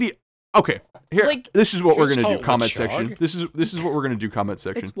 Lady? Okay, here. Like, this is what we're gonna call do. it Comment Wachog? section. This is what we're gonna do. Comment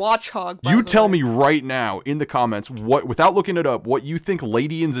section. It's Watchog. by You the tell way. me right now in the comments what, without looking it up, what you think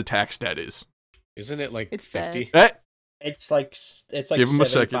Ladian's attack stat is. Isn't it like It's 50? It's like Give him a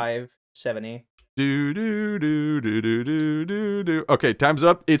second. 75, 70. Do do do do do do do do. Okay, time's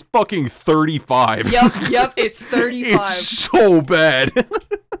up. It's fucking 35. Yep, it's 35. It's so bad.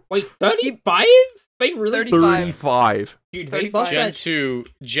 Wait, 35? They really 35. 35. Dude, they 35. buffed Gen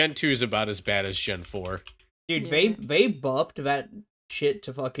that. 2 is about as bad as Gen 4. Dude, Yeah. they buffed that shit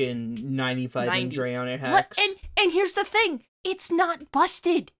to fucking 95 in 90. Drayonet But- hacks. and here's the thing, it's not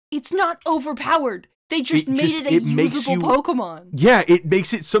busted. It's not overpowered. They just It made just- it a it makes usable you- Pokemon. Yeah, it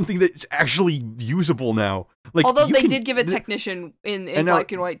makes it something that's actually usable now. Like, Although you they can- did give it th- technician in and now-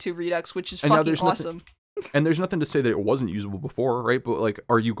 Black and White 2 Redux, which is and now fucking there's nothing- awesome. And there's nothing to say that it wasn't usable before, right? But like,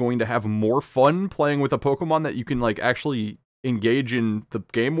 are you going to have more fun playing with a Pokemon that you can like actually engage in the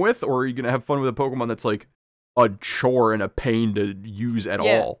game with, or are you going to have fun with a Pokemon that's like a chore and a pain to use at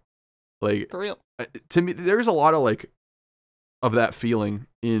Yeah. all? Like, For real. to me, there's a lot of like of that feeling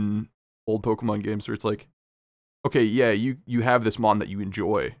in old Pokemon games where it's like, okay, yeah, you have this mon that you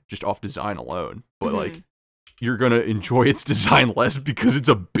enjoy just off design alone, but like Mhm. you're gonna enjoy its design less because it's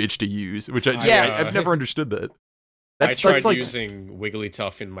a bitch to use, which I've never understood that. I tried that's like using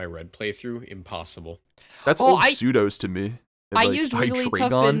Wigglytuff in my red playthrough. Impossible. that's Oh, old I- pseudos to me. I Like, used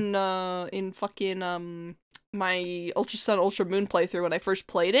Wigglytuff in fucking my Ultra Sun Ultra Moon playthrough when I first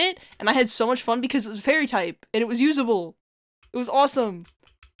played it, and I had so much fun because it was fairy type and it was usable. It was awesome.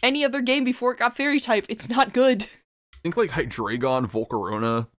 Any other game before it got fairy type, it's not good. think like Hydreigon,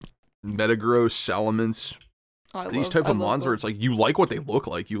 Volcarona, Metagross, Salamence, these type of mons where it's like you like what they look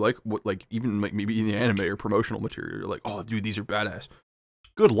like, you like what, like, even like maybe in the anime or promotional material, you're like, oh dude, these are badass.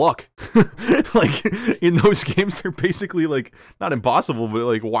 Good luck. Like, in those games, they're basically like not impossible, but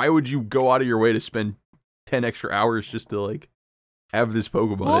like, why would you go out of your way to spend 10 extra hours just to like have this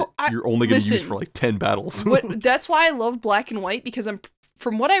Pokemon Well, that you're only going to use listen, for like 10 battles? That's why I love Black and White, because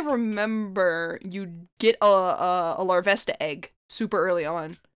from what I remember, you get a Larvesta egg super early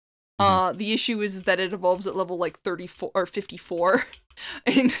on. The issue is that it evolves at level like 34 or 54,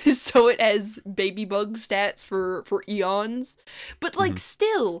 and so it has baby bug stats for eons. But like,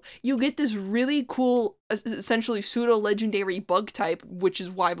 still, you get this really cool, essentially pseudo legendary bug type, which is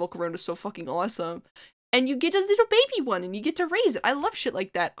why Volcarona is so fucking awesome. And you get a little baby one, and you get to raise it. I love shit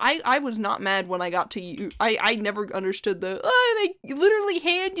like that. I was not mad when I got to you. I never understood they literally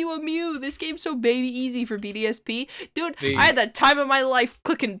hand you a Mew. This game's so baby easy for BDSP. Dude, I had the time of my life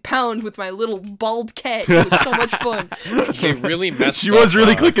clicking pound with my little bald cat. It was so much fun. They really messed She up. was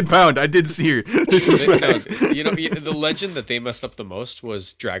really clicking pound. I did see her. This is bad. The legend that they messed up the most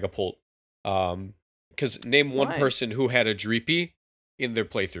was Dragapult. Because name one Why? person who had a Dreepy in their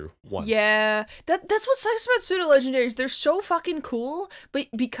playthrough once. Yeah, that's what sucks about pseudo legendaries. They're so fucking cool, but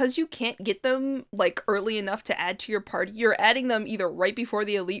because you can't get them like early enough to add to your party, you're adding them either right before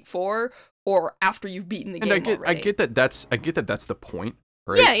the Elite Four or after you've beaten the game. And I already. get that that's the point,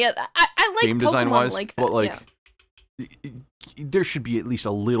 right? Yeah. I like Game Pokemon design wise, like that. but like there should be at least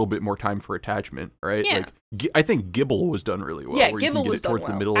a little bit more time for attachment, right? Yeah. Like I think Gibble was done really well. Yeah, where you Gibble can get was it done towards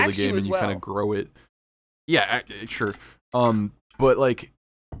the well. middle of the Actually game was and you kind well. of grow it. Yeah, sure. But like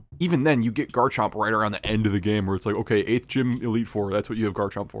even then, you get Garchomp right around the end of the game, where it's like, okay, 8th gym Elite Four, that's what you have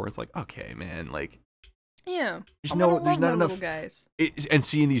Garchomp for. It's like, okay, man, like, yeah. there's I no, wanna there's love not my enough. little guys. And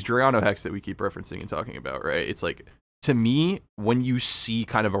seeing these Drayano hacks that we keep referencing and talking about, right? It's like, to me, when you see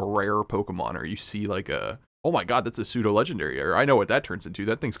kind of a rare Pokemon, or you see like a oh my god, that's a pseudo legendary, or I know what that turns into.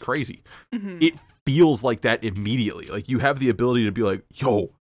 That thing's crazy. Mhm. It feels like that immediately. Like you have the ability to be like,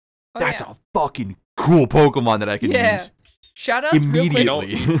 yo, that's a fucking cool Pokemon that I can use. Shoutouts real quick. Immediately.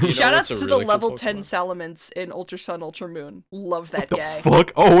 Shoutouts to the really level cool 10 Pokemon? Salamence in Ultra Sun, Ultra Moon. Love that The guy.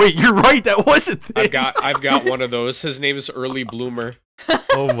 fuck? Oh wait, you're right. That was a thing. I've got one of those. His name is Early Bloomer.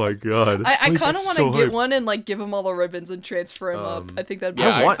 Oh my god. I Wait, kind of that's want so to get hype. one and like give him all the ribbons and transfer him up. I think that'd be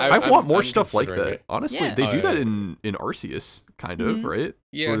yeah, I want, I'm- want more I'm stuff like considering that. it. Honestly, Yeah. they do Oh, that yeah. in Arceus, kind of, Mhm. right?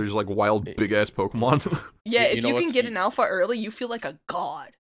 Yeah. Where there's like wild big ass Pokemon. Yeah, You if know you can what's- get an alpha early, you feel like a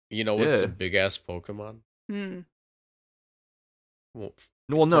god. You know what's Yeah. a big ass Pokemon? Hmm. Well,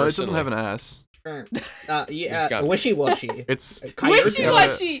 Well, no, it doesn't Personally. have an ass. He's got- wishy-washy. It's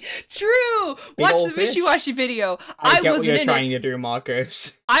Wishy-washy! True! Watch the goldfish? Wishy-washy video. I get what wasn't you're in trying it. to do,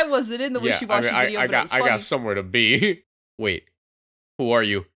 Marcos. I wasn't in the yeah, Wishy-washy video, I but it got was I funny. got somewhere to be. Wait, who are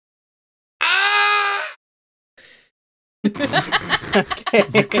you? Ah! you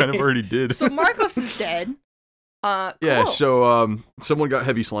kind of already did. So Marcos is dead. Yeah, cool. so someone got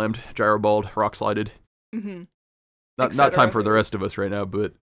heavy slammed, gyro balled, rock slided. Mhm. Not time for the rest of us right now,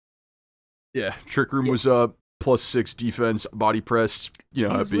 but yeah, Trick Room was up, +6 defense, body pressed, you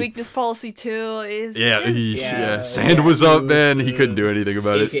know, His happy. weakness policy too is Yeah, just- Yeah, Sand yeah, was up, he man. He was, couldn't do anything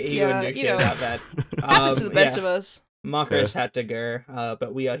about it. He Yeah, wouldn't do you shit know. about that. happens to the best yeah. of us. Marcos had to go,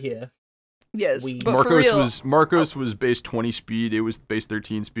 but we are here. Yes, We- but for real. Marcos was base 20 speed. It was base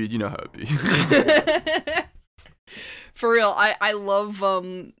 13 speed. You know how it be. For real, I love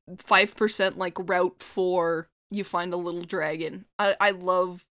 5% like route 4 you find a little dragon. I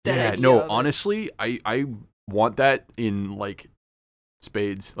love that Yeah, idea no, of it. honestly, I want that in like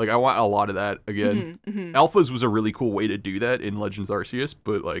spades. Like I want a lot of that again. Mhm, mhm. Alphas was a really cool way to do that in Legends Arceus,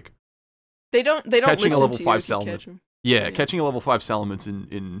 but like They don't catching a listen level to 5 you if you Salamence. catch 'em. Yeah, Yeah. catching a level 5 Salamence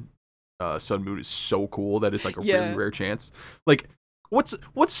in Sun Moon is so cool that it's like a Yeah. really rare chance. Like what's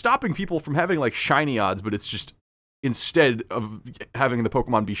stopping people from having like shiny odds, but it's just instead of having the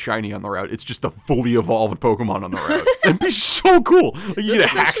Pokemon be shiny on the route, it's just a fully evolved Pokemon on the route. It'd be so cool. Like you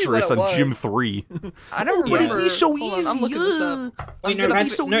That's get a essentially what Haxorus it on Gym was. 3. I don't but it'd remember. be so Hold on, I'm looking this up. Wait, no, gonna that's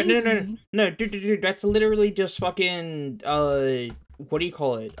be so no, dude, that's literally just fucking what do you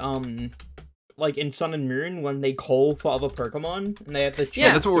call it? Like in Sun and Moon when they call for other Pokemon and they have the chance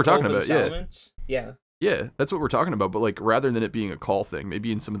Yeah, that's what to we're call talking for the about, yeah. Salamence. Yeah. Yeah, that's what we're talking about. But like, rather than it being a call thing,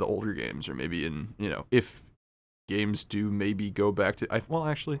 maybe in some of the older games, or maybe in if games do maybe go back to, well,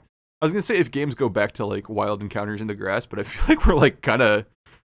 actually, I was gonna say if games go back to like wild encounters in the grass, but I feel like we're like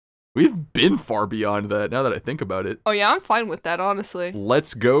we've been far beyond that now that I think about it. Oh yeah, I'm fine with that, honestly.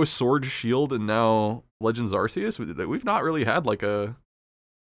 Let's Go, Sword Shield, and now Legends Arceus. We've not really had like a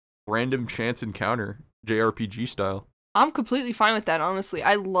random chance encounter JRPG style. I'm completely fine with that, honestly.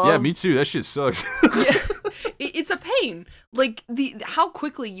 I love. Yeah, me too. That shit sucks. Yeah. It's a pain. Like how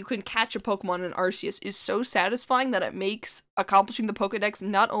quickly you can catch a Pokemon in Arceus is so satisfying that it makes accomplishing the Pokédex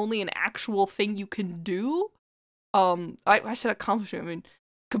not only an actual thing you can do. I said accomplishing. I mean,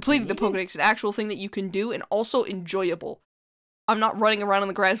 completing the Pokédex an actual thing that you can do and also enjoyable. I'm not running around in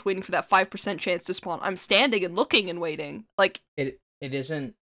the grass waiting for that 5% chance to spawn. I'm standing and looking and waiting. Like It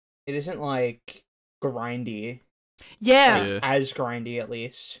isn't like grindy. yeah. Yeah. As grindy at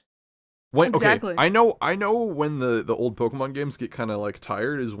least. Exactly. Okay, I know when the old Pokemon games get kind of like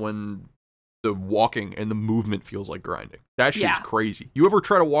tired is when the walking and the movement feels like grinding. That shit's Yeah. crazy. You ever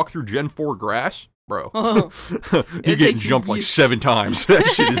try to walk through Gen 4 grass? Bro. Oh. you It get takes you jumped like years. 7 times. That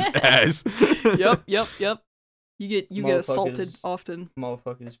shit is ass. Yep. You get assaulted Motherfuckers. often.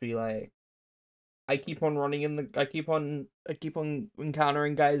 Motherfuckers be like, I keep on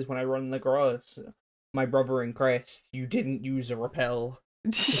encountering guys when I run in the grass. My brother in Christ, you didn't use a repel.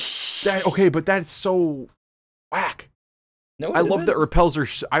 Okay, but that's so whack. No, I love that repels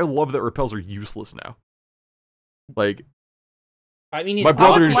are useless now. Like I mean, my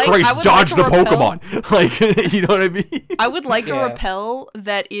brother in I Christ would dodged the like a repel. Pokemon. Like, you know what I mean? I would like Yeah. a repel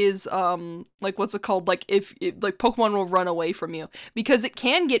that is like what's it called? Like if like Pokemon will run away from you because it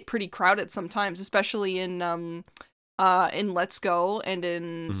can get pretty crowded sometimes, especially in Let's Go and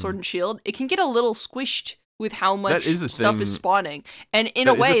in Sword and Shield. It can get a little squished with how much is a stuff thing- is spawning, and in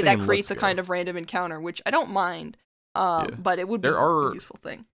that a is a way thing that in creates Let's a kind Go. of random encounter, which I don't mind. But it would be There a are- useful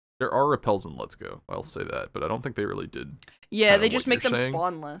thing. There are repels in Let's Go. I'll say that, but I don't think they really did. Yeah, kinda they what just make you're them saying.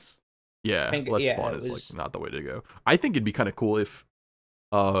 spawn less. Yeah, less yeah, spawn it is was- like not the way to go. I think it'd be kind of cool if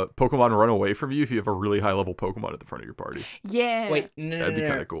Pokemon run away from you if you have a really high level Pokemon at the front of your party. Yeah. Wait, no, That'd be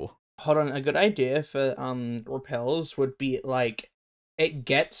kind of cool. Hold on, a good idea for repels would be like it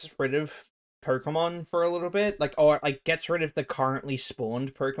gets rid of Pokemon for a little bit, like or like gets rid of the currently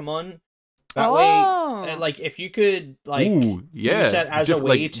spawned Pokemon, That way, like, if you could, like, Ooh, yeah, use that as a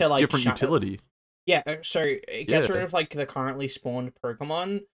way to, like, different utility. Yeah, so it gets Yeah. rid of, like, the currently spawned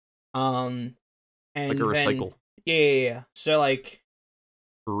Pokemon, and Like a then, recycle yeah. So, like,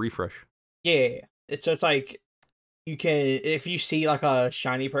 or refresh. yeah. It's like, you can, if you see, like, a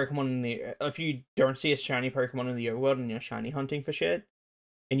shiny Pokemon if you don't see a shiny Pokemon in the overworld and you're shiny hunting for shit,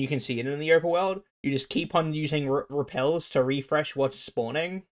 and you can see it in the overworld, you just keep on using repels to refresh what's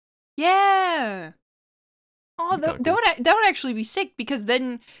spawning. Yeah. Oh, That'd be that kinda would that would actually be sick, because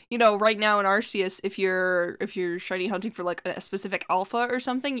then, you know, right now in Arceus, if you're shiny hunting for like a specific alpha or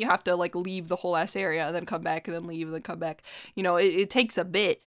something, you have to like leave the whole ass area and then come back and then leave and then come back. You know, it takes a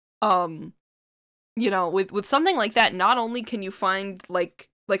bit. You know, with something like that, not only can you find like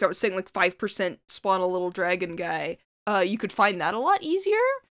I was saying, like 5% spawn a little dragon guy, you could find that a lot easier.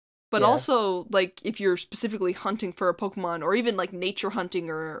 But Yeah. also, like, if you're specifically hunting for a Pokemon, or even like nature hunting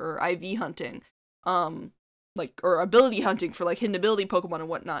or IV hunting, like, or ability hunting for like hidden ability Pokemon and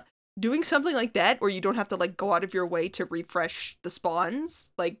whatnot, doing something like that where you don't have to like go out of your way to refresh the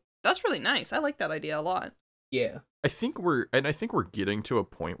spawns, like, that's really nice. I like that idea a lot. Yeah. I think we're getting to a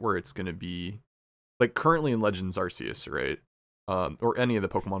point where it's gonna be like currently in Legends Arceus, right? Or any of the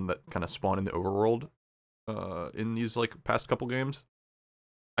Pokemon that kind of spawn in the overworld, in these like past couple games.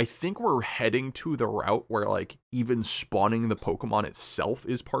 I think we're heading to the route where like even spawning the Pokemon itself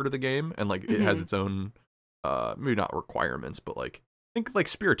is part of the game, and like it has its own maybe not requirements, but like think like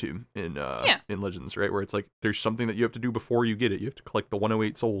Spiritomb in Legends, right? Where it's like there's something that you have to do before you get it. You have to collect the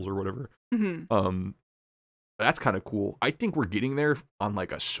 108 souls or whatever. That's kind of cool. I think we're getting there on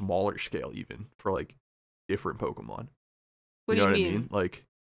like a smaller scale, even for like different Pokemon. What You know do you what I mean? mean? Like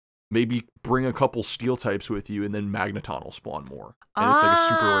maybe bring a couple steel types with you, and then Magneton will spawn more, and it's like a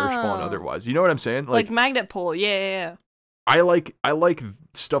super rare spawn otherwise. You know what I'm saying? Like magnet pull, yeah. I like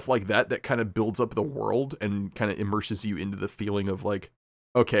stuff like that kind of builds up the world and kind of immerses you into the feeling of like,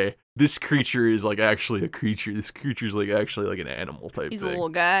 okay, this creature is like actually a creature. This creature's like actually like an animal type He's thing. a little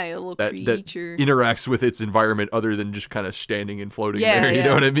guy, a little that creature. interacts with its environment other than just kind of standing and floating Yeah, there. You yeah.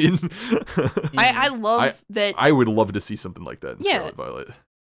 know what I mean? I love that. I would love to see something like that in Yeah. Scarlet Violet.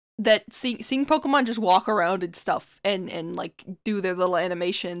 That seeing Pokemon just walk around and stuff and like do their little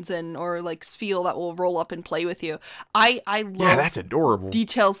animations or like Spheal that will roll up and play with you. I love That's adorable.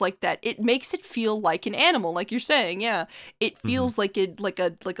 details like that. It makes it feel like an animal, like you're saying. Yeah, it feels like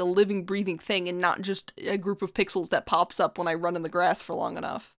a living, breathing thing, and not just a group of pixels that pops up when I run in the grass for long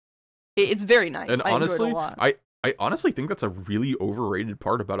enough. It's very nice. And I honestly, enjoyed it a lot. I honestly think that's a really overrated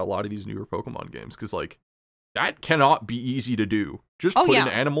part about a lot of these newer Pokemon games, because like that cannot be easy to do. Just put an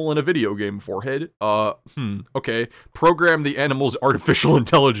animal in a video game, forehead. Okay. Program the animal's artificial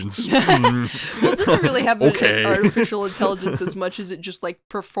intelligence. Well, it doesn't really have Okay. an artificial intelligence as much as it just like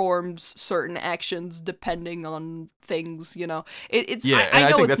performs certain actions depending on things, you know. I know think it's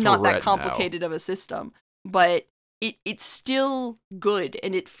that's not where we're that at now. complicated of a system, but it's still good,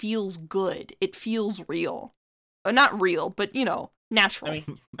 and it feels good. It feels real. Not real, but you know, natural.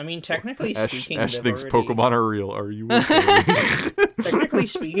 I mean, technically speaking, Ash they've thinks already- Pokemon are real. Are you okay? Technically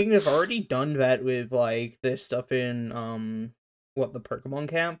speaking, they've already done that with like this stuff in the Pokemon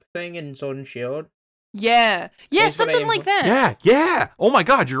Camp thing in Sword and Shield. Yeah, It's what I something like that. Yeah. Oh my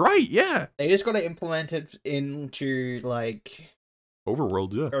God, you're right. Yeah. They just got to implement it into like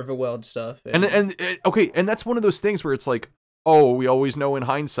Overworld, yeah. overworld stuff. And okay, and that's one of those things where it's like, oh, we always know in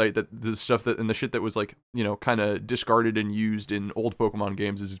hindsight that the stuff that and the shit that was like, you know, kind of discarded and used in old Pokemon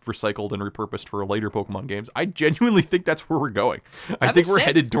games is recycled and repurposed for later Pokemon games. I genuinely think that's where we're going. I think we're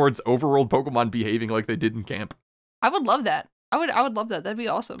headed towards overworld Pokemon behaving like they did in Camp. I would love that. I would love that. That'd be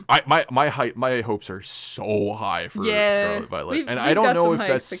awesome. My hopes are so high for Scarlet Violet, and I don't know if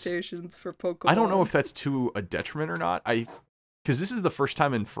that's expectations for Pokemon. I don't know if that's to a detriment or not. Because this is the first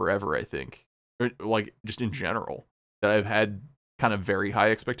time in forever, I think, or like just in general, that I've had kind of very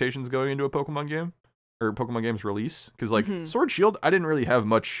high expectations going into a Pokemon game or Pokemon game's release. Because like Sword Shield, I didn't really have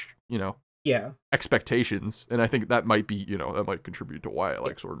much, you know, expectations, and I think that might be, you know, that might contribute to why I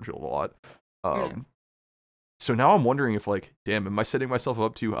like Sword and Shield a lot. So now I'm wondering if like, damn, am I setting myself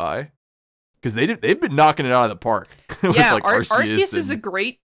up too high? Because they've been knocking it out of the park. With, like, Arceus is a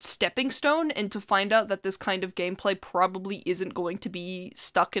great stepping stone, and to find out that this kind of gameplay probably isn't going to be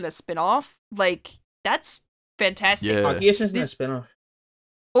stuck in a spin-off, like, that's fantastic. Yeah. Arceus isn't a spin-off.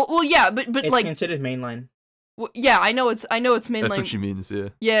 Well, yeah, but It's like considered mainline. Well, yeah, I know it's mainline. That's what she means, yeah.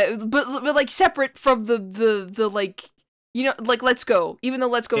 Yeah, but like separate from the like, you know, like Let's Go. Even though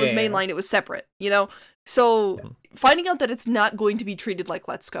Let's Go was mainline, it was separate, you know? So finding out that it's not going to be treated like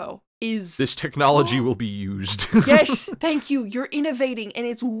Let's Go is This technology will be used. yes, thank you. You're innovating and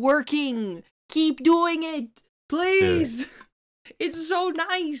it's working. Keep doing it, please. Yeah. It's so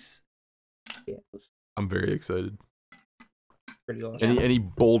nice. Yeah, I'm very excited. pretty awesome. Any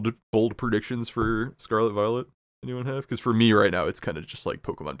bold predictions for Scarlet Violet? Anyone have? Because for me right now, it's kind of just like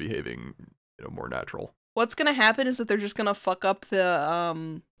Pokemon behaving, more natural. What's gonna happen is that they're just gonna fuck up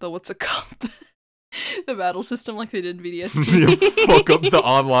the what's it called? The battle system like they did in VDSP. Fuck up the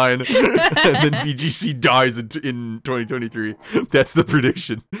online, and then VGC dies in 2023. That's the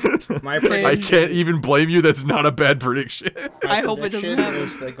prediction. My I prediction, can't even blame you. That's not a bad prediction. I hope it doesn't happen.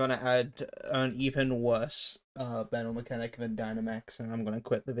 is they're gonna add an even worse battle mechanic than Dynamax, and I'm gonna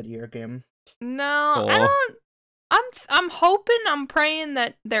quit the video game. No, I don't. I'm hoping, I'm praying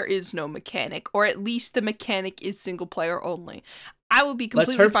that there is no mechanic, or at least the mechanic is single player only. I will be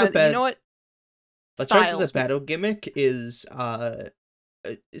completely fine with it. You know what? Let's hope the battle gimmick is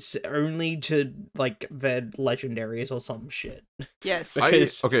it's only to like the legendaries or some shit. Yes.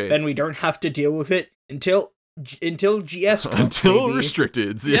 Because then we don't have to deal with it until GS until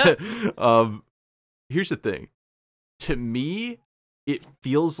restricted. Yeah. Here's the thing. To me, it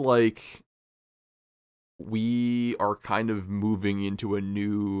feels like we are kind of moving into a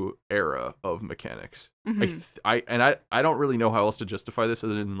new era of mechanics. Mm-hmm. I don't really know how else to justify this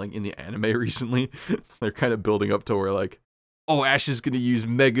other than like in the anime recently. They're kind of building up to where like, oh, Ash is going to use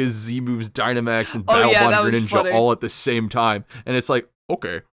Mega, Z moves, Dynamax, and Battle Bond Greninja funny. all at the same time. And it's like,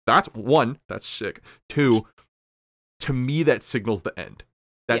 okay, that's sick. Two, to me, that signals the end.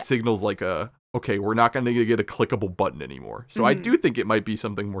 That signals like okay, we're not going to get a clickable button anymore. So I do think it might be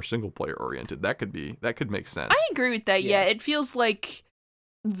something more single player oriented. That could make sense. I agree with that. Yeah, it feels like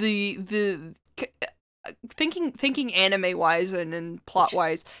the thinking anime wise and plot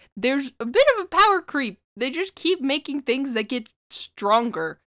wise, there's a bit of a power creep. They just keep making things that get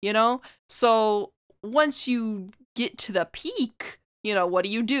stronger, So once you get to the peak, what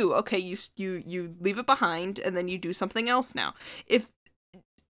do? Okay, you leave it behind and then you do something else now.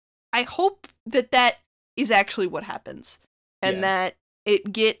 I hope that is actually what happens, and that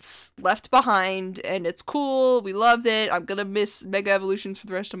it gets left behind, and it's cool. We loved it. I'm gonna miss Mega Evolutions for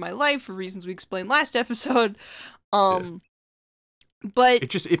the rest of my life for reasons we explained last episode. But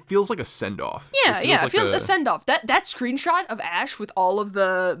it feels like a send off. Yeah, it feels a send off. That screenshot of Ash with all of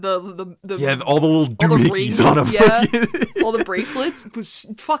the all the little doohickeys on him. All the bracelets was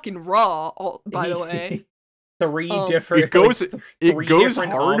fucking raw. By the way. Three different. It goes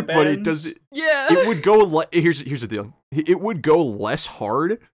hard, but it does. Yeah. It would go. Here's the deal. It would go less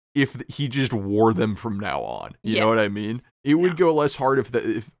hard if he just wore them from now on. You know what I mean? It would go less hard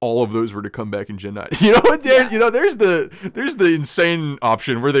if all of those were to come back in Gen 9. You know what? There's the insane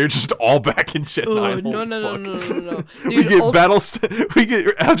option where they're just all back in Gen 9. No. Dude, we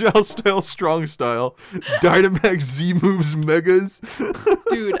get Agile Style, Strong Style, Dynamax, Z moves, Megas.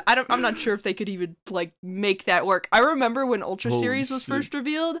 Dude, I'm not sure if they could even like make that work. I remember when Ultra Series was first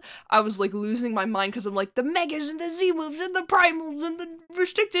revealed, I was like losing my mind because I'm like the Megas and the Z moves and the Primals and the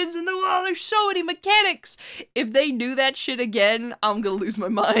Restricteds and there's so many mechanics. If they do that shit again, I'm gonna lose my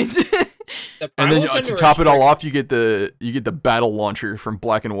mind. And then to top it all off, you get the battle launcher from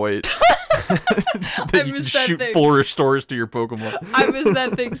Black and White. that you can shoot full restores to your Pokemon. I miss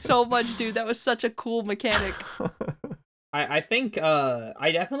that thing so much, dude. That was such a cool mechanic. I think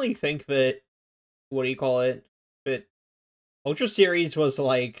I definitely think that that Ultra Series was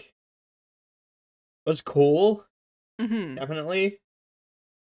cool. Mm-hmm. Definitely.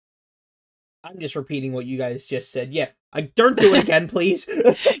 I'm just repeating what you guys just said. Yeah, don't do it again, please.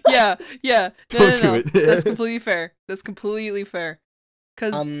 yeah. Don't do it. That's completely fair.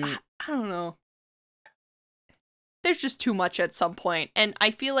 Because I don't know. There's just too much at some point, and I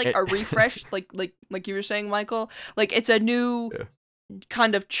feel like a refresh, like you were saying, Michael, like it's a new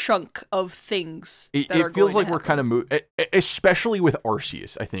kind of chunk of things. It feels like we're kind of moving, especially with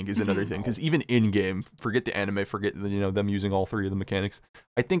Arceus. I think is another thing because even in game, forget the anime, forget them using all three of the mechanics.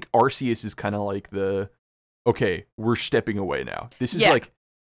 I think Arceus is kind of like okay, we're stepping away now. This is like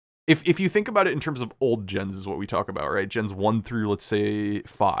if you think about it in terms of old gens, is what we talk about, right? Gens 1 through let's say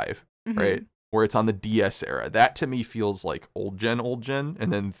 5, right? Where it's on the DS era. That to me feels like old gen,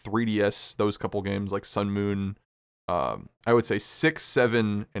 and then 3DS, those couple games like Sun Moon. I would say 6,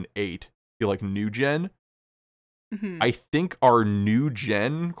 7, and 8 feel like new gen. I think our new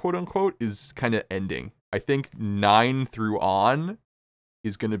gen, quote unquote, is kind of ending. I think 9 through on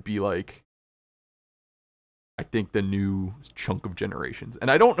is going to be like, I think the new chunk of generations.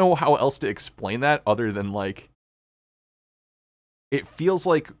 And I don't know how else to explain that other than like, it feels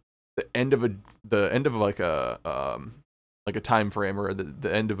like the end of like a like a time frame or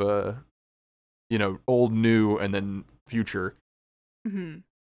the end of a, old, new, and then future. Mm-hmm.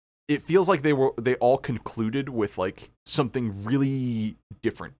 It feels like they all concluded with like something really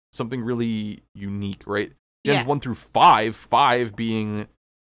different, something really unique, right? Gens 1 through 5 being,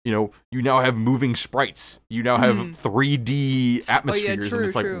 you now have moving sprites. You now have 3D atmospheres, and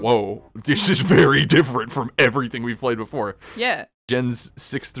it's like, whoa, this is very different from everything we've played before. Yeah. Gens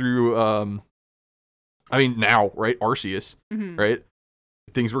 6 through, now, right? Arceus, right?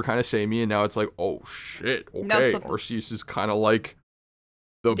 Things were kind of samey, and now it's like, oh shit, okay, Arceus is kind of like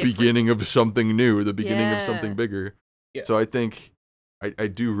the beginning of something new, the beginning of something bigger. Yeah. So I think, I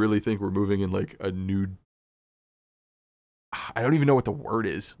do really think we're moving in like a new, I don't even know what the word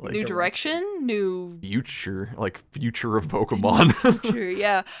is. Like new direction? New... future of Pokemon. Future,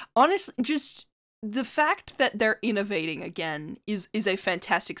 yeah. Honestly, just the fact that they're innovating again is a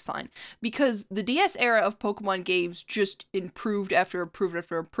fantastic sign. Because the DS era of Pokemon games just improved after improved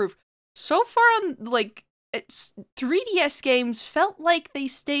after improved. So far on, 3DS games felt like they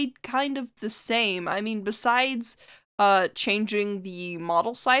stayed kind of the same. I mean, besides changing the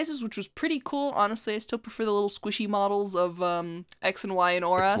model sizes, which was pretty cool. Honestly, I still prefer the little squishy models of X and Y and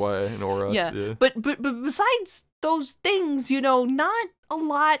Auras. X, Y, and Auras, yeah. But besides those things, not a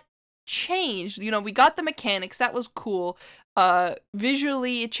lot changed. We got the mechanics, that was cool.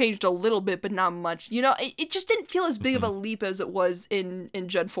 Visually it changed a little bit, but not much. It just didn't feel as big of a leap as it was in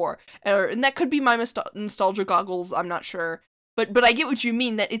Gen 4. And that could be my nostalgia goggles, I'm not sure. But I get what you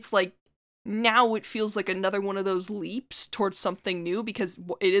mean, that it's like now it feels like another one of those leaps towards something new because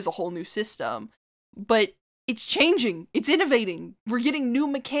it is a whole new system. But it's changing, it's innovating. We're getting new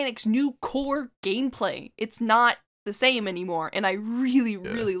mechanics, new core gameplay. It's not the same anymore, and I really,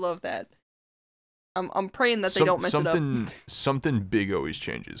 really love that. I'm praying that they don't mess it up. Something big always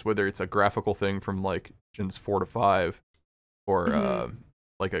changes, whether it's a graphical thing from like Gens 4 to 5, or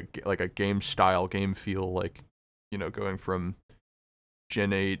like a game style, game feel, like going from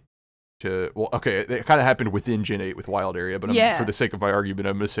Gen 8 to, well, okay, it kind of happened within Gen 8 with Wild Area, but for the sake of my argument,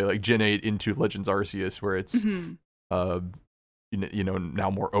 I'm gonna say like Gen 8 into Legends Arceus, where it's now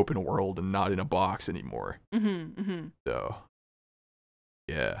more open world and not in a box anymore. So,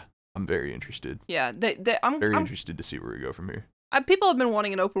 yeah, I'm very interested. Yeah, I'm interested to see where we go from here. People have been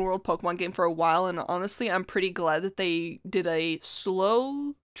wanting an open world Pokemon game for a while, and honestly, I'm pretty glad that they did a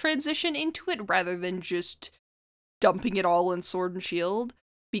slow transition into it rather than just dumping it all in Sword and Shield.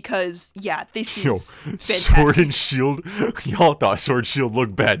 Because, this is fantastic. Sword and Shield? Y'all thought Sword and Shield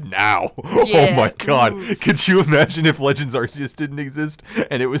looked bad now. Yeah. Oh my god. Oof. Could you imagine if Legends Arceus didn't exist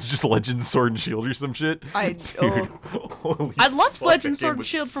and it was just Legends Sword and Shield or some shit? I loved Legends Sword and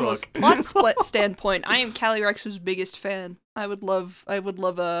Shield from a plot split standpoint. I am Calyrex's biggest fan. I would love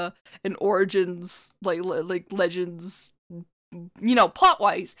an Origins, like Legends,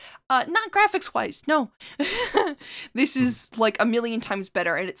 plot-wise, not graphics-wise, no. This is, like, a million times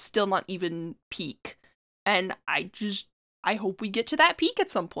better, and it's still not even peak. And I hope we get to that peak at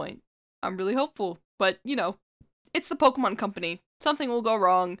some point. I'm really hopeful. But, it's the Pokemon Company. Something will go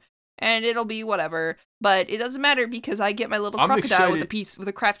wrong, and it'll be whatever. But it doesn't matter, because I get my little crocodile with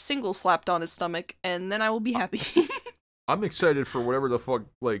a craft single slapped on his stomach, and then I will be happy. I'm excited for whatever the fuck,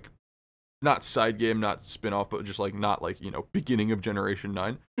 like, not side game, not spin-off, but just like not like, beginning of Generation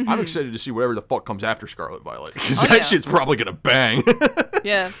 9. I'm excited to see whatever the fuck comes after Scarlet Violet, because that shit's probably gonna bang.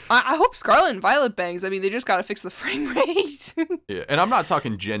 Yeah, I hope Scarlet and Violet bangs. I mean, they just gotta fix the frame rate. Yeah, and I'm not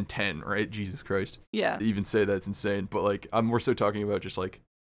talking Gen 10, right? Jesus Christ. Yeah. To even say that's insane, but like, I'm more so talking about just like,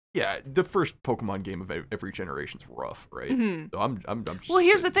 yeah, the first Pokemon game of every generation's rough, right? So I'm just well,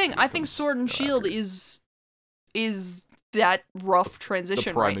 here's the thing. I think Sword and Shield is that rough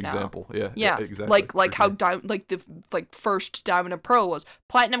transition right now. Prime example, yeah, exactly. Like how the first Diamond and Pearl was.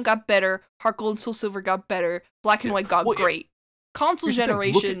 Platinum got better, Heart Gold and Soul Silver got better, Black and White got great. Console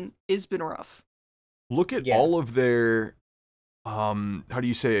generation has been rough. Look at all of their, how do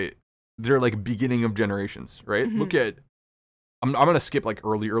you say it? They're like beginning of generations, right? Look at, I'm gonna skip like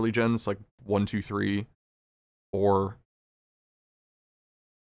early gens, like 1, 2, 3, 4.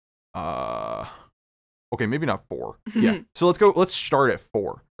 Okay, maybe not 4. Yeah. So let's start at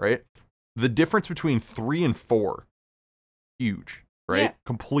 4, right? The difference between 3 and 4, huge, right? Yeah.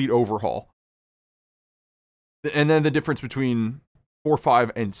 Complete overhaul. And then the difference between 4,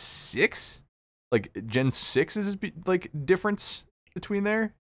 5, and 6, like Gen 6 is like difference between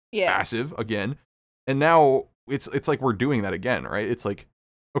there. Yeah. Massive again. And now it's like we're doing that again, right? It's like,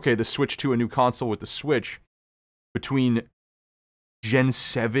 okay, the switch to a new console with the Switch between Gen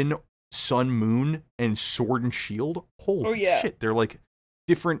 7 Sun, Moon, and Sword and Shield. Holy shit, they're like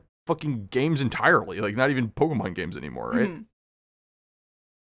different fucking games entirely. Like, not even Pokemon games anymore, right? Mhm.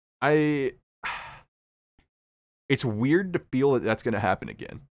 It's weird to feel that that's going to happen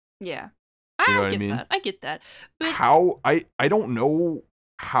again. Yeah. You know I what I get mean? that. I get that. But I don't know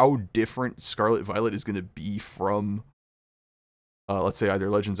how different Scarlet Violet is going to be from, let's say, either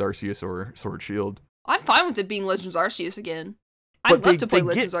Legends Arceus or Sword Shield. I'm fine with it being Legends Arceus again. But I'd love to play they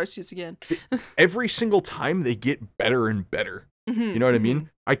Legends Arceus again. Every single time they get better and better. Mhm, You know what I mean? mhm.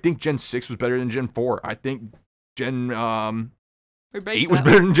 I think Gen 6 was better than Gen 4. I think Gen We're based 8 was that.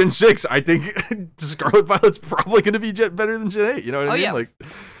 better than Gen 6. I think Scarlet Violet's probably going to be better than Gen 8. You know what I mean? yeah. Like,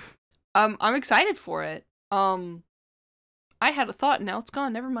 I'm excited for it. I had a thought, and now it's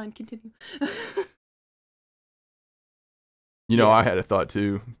gone. Never mind. Continue. you know, I had a thought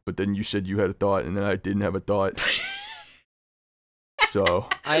too, but then you said you had a thought, and then I didn't have a thought. So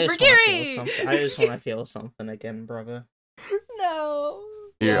Mercury! I just want to feel something again, brother. No.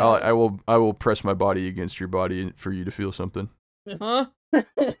 here, Yeah. I will press my body against your body for you to feel something Huh?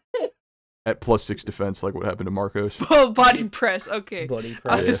 at +6 defense, like what happened to Marcos. Oh, body press. Okay. Buddy,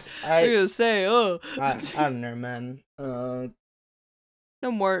 I was I gonna say, I don't know, man. no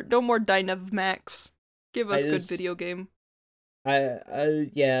more Dynamax. Give us I good just- video game.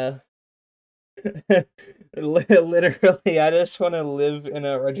 Yeah. Literally, I just want to live in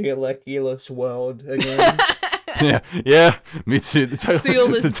a Regieleki-less world again. yeah, me too. The title, Seal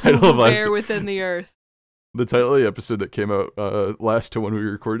this the title of last, bear within the earth. the title of the episode that came out last to when we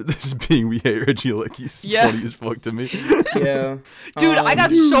recorded this is being "We Hate Regieleki's." Yeah. Funny as fuck to me. Yeah. Dude, I got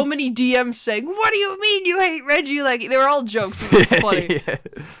Um, so many DMs saying, "What do you mean you hate Reggie?" Like they were all jokes. It was funny. Yeah.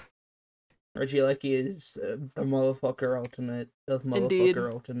 Regieleki is the motherfucker ultimate of motherfucker Indeed.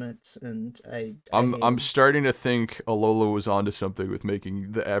 ultimates, and I I'm hate him. starting to think Alola was onto something with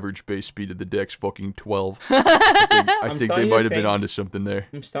making the average base speed of the dex fucking 12. I I'm think they starting to might have been think- onto something there.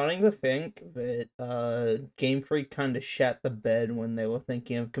 I'm starting to think that Game Freak kind of shat the bed when they were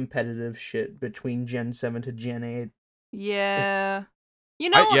thinking of competitive shit between Gen 7 to Gen 8. Yeah. You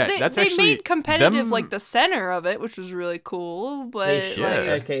know, yeah, they, that's they actually- made competitive them- like the center of it, which was really cool. But They should.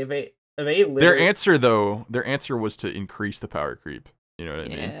 Yeah. Okay, they Their literally... answer was to increase the power creep. You know what I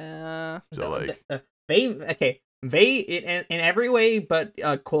mean? yeah. So like, They in every way but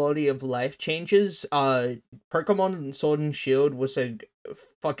quality of life changes. Pokemon Sword and Shield was a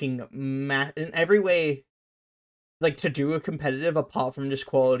fucking in every way. Like, to do a competitive apart from just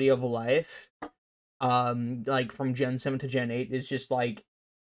quality of life, like from Gen 7 to Gen 8 is just like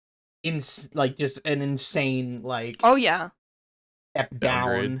just an insane like Oh yeah. step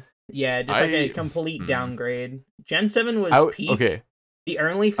Downgrade. down. Yeah, just like a I- complete hmm. downgrade. Gen 7 was peak. okay. The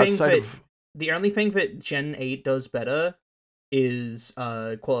only thing Outside that of the only thing that Gen 8 does better is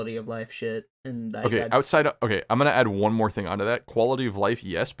quality of life shit. And like, okay, that's- outside of, okay, I'm gonna add one more thing onto that. Quality of life,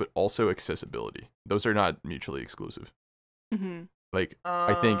 yes, but also accessibility. Those are not mutually exclusive. Mm-hmm. Like,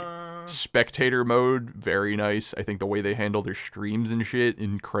 I think spectator mode, very nice. I think the way they handle their streams and shit,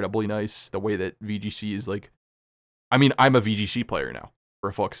 incredibly nice. The way that VGC is like, I mean, I'm a VGC player now,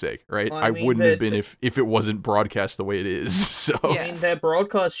 for fuck's sake, right? Well, I I mean, wouldn't have been if it wasn't broadcast the way it is. So Yeah. I mean, their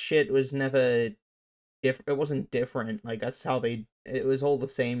broadcast shit was never it wasn't different. Like, that's how it was all the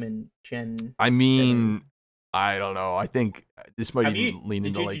same in Gen. I mean, I don't know. I think this might Have even you- lean did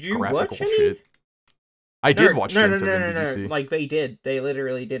into you- like did you graphical watch any? shit. I did watch Gen 7 VGC. Like, they did. They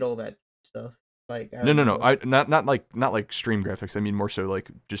literally did all that stuff. Like, I No. remember. I not like stream graphics. I mean more so like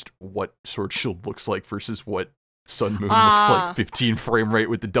just what Sword Shield looks like versus what Sun Moon looks Ah. like. 15 frame rate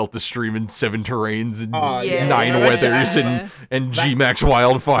with the Delta Stream and 7 terrains and Oh, yeah. 9 weathers and That- Gmax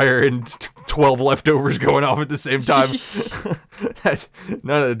Wildfire and 12 leftovers going off at the same time.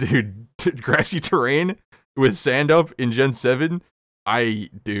 No, dude, grassy terrain with sand up in Gen 7. I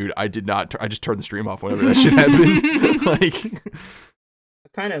did not. I just turned the stream off whenever that shit happened. Like, I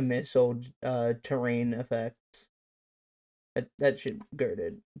kind of miss old terrain effects. That shit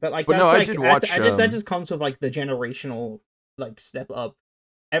girded. But like, But that's no, I like, did that- watch, that just comes with like the generational like step up.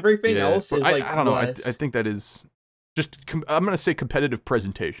 Everything else but is like I don't know. I worse. think that is just. I'm gonna say competitive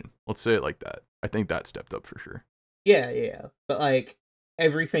presentation. Let's say it like that. I think that stepped up for sure. Yeah. But like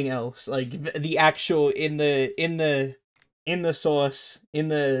everything else, like the actual in the source, in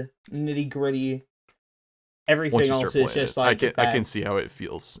the nitty gritty, everything Once you else start is playing just it, like I can see how it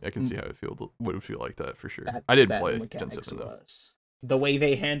feels. I can see how it would feel like that for sure. bad- I didn't bad play Gen mechanics 7 though. worse. The way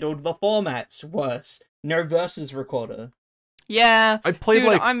they handled the formats worse. No versus recorder. Yeah. I played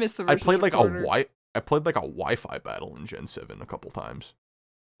Dude, like I miss the I versus played like recorder. I played like a Wi-Fi battle in Gen 7 a couple times.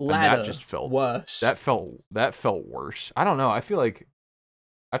 Ladder that just felt- worse. That felt worse. I don't know. I feel like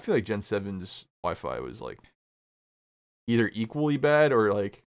Gen 7's Wi-Fi was like either equally bad or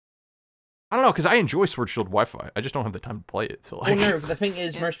like I don't know, because I enjoy Sword Shield Wi-Fi. I just don't have the time to play it. So like, Well, no, the thing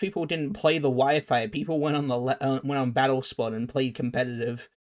is, most people didn't play the Wi-Fi. People went on went on Battle Spot and played competitive.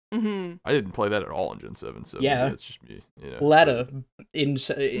 Mm-hmm. I didn't play that at all in Gen 7, so Yeah. maybe that's just me. You know, Ladder,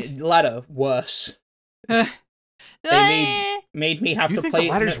 ladder, worse. They made me have you to think play.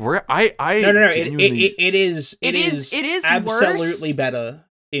 the ladders no, were? no. Genuinely... It is absolutely worse. better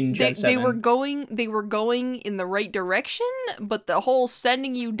in Gen 7. They were going in the right direction, but the whole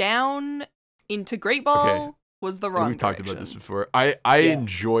sending you down into Great Ball was the wrong We've talked direction. about this before. I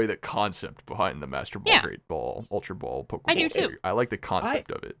enjoy the concept behind the Master Ball, Great Ball, Ultra Ball, Pokeball. I do too. I like the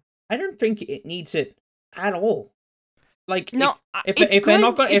concept of it. I don't think it needs it at all. Like, no, if they're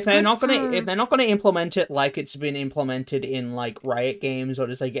not gonna implement it like it's been implemented in like Riot Games or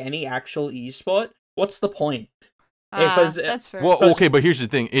just like any actual esport, what's the point? Because that's fair. Well, okay, but here's the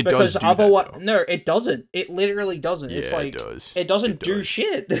thing: it does do that. No, it doesn't. It literally doesn't. Yeah, It's like it does. It doesn't do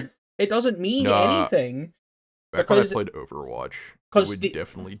shit. It doesn't mean anything. Back when I played Overwatch, it would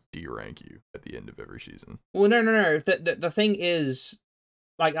definitely D-rank you at the end of every season. Well, no. The thing is,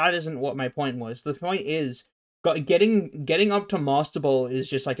 like, that isn't what my point was. The point is, getting up to Master Ball is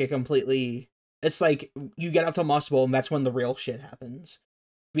just like a completely. It's like you get up to Master Ball and that's when the real shit happens.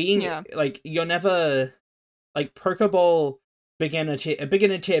 Like, you're never like Pokeball beginner tier,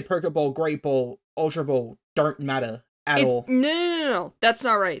 Pokeball, Great Ball, Ultra Ball don't matter at all. No. That's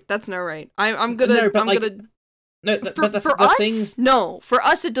not right. For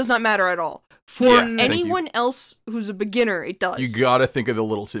us it does not matter at all. For anyone else who's a beginner, it does. You gotta think of the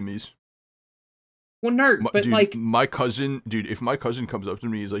little Timmies. Well, no, but dude, like my cousin, if my cousin comes up to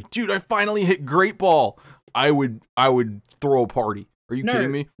me, he's like, "Dude, I finally hit Great Ball," I would throw a party. Are you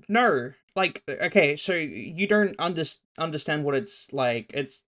kidding me? No, like, okay, so you don't understand what it's like.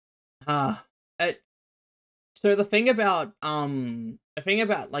 It's so the thing about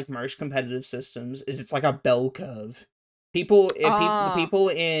like most competitive systems is it's like a bell curve. People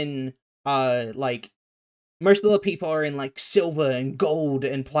in like most of the people are in like silver and gold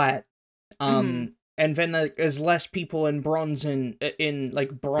and plat. And then there's less people in bronze and in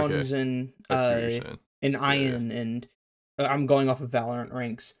like bronze and in iron and I'm going off of Valorant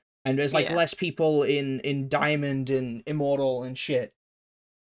ranks. And there's like less people in diamond and immortal and shit.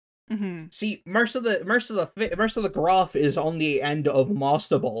 Mm-hmm. See, most of the graph is on the end of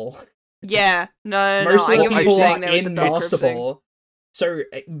Master Ball. Yeah, no. I get what you're saying there with the bell curve thing. So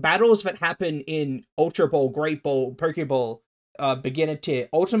battles that happen in Ultra Ball, Great Ball, Pokeball, beginner tier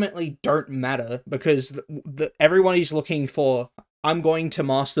ultimately don't matter because everybody's looking for I'm going to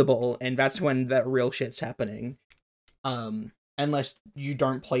Master Ball, and that's when the real shit's happening. Unless you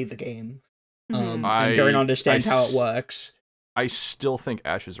don't play the game, and don't understand how it works. I still think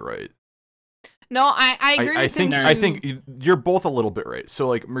Ash is right. No, I agree with him. I think you're both a little bit right. So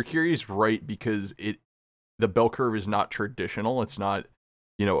like Mercuri's right because the bell curve is not traditional. It's not,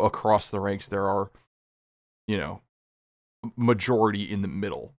 across the ranks there are, majority in the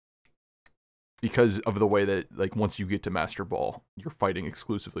middle. Because of the way that like once you get to Master Ball, you're fighting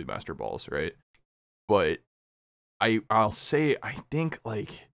exclusively Master Balls, right? But I'll say I think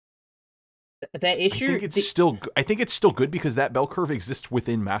like the issue. I think it's still good because that bell curve exists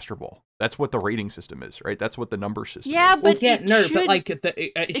within Master Ball. That's what the rating system is, right? That's what the number system is. But you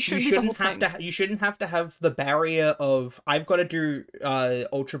shouldn't have to have the barrier of I've got to do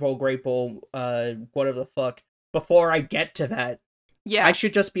Ultra Ball, Great Ball, whatever the fuck before I get to that. Yeah, I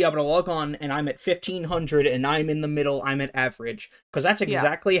should just be able to log on and I'm at 1500 and I'm in the middle. I'm at average because that's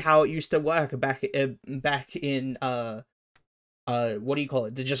exactly how it used to work back in what do you call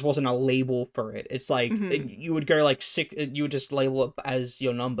it? There just wasn't a label for it. It's like you would go like you would just label it as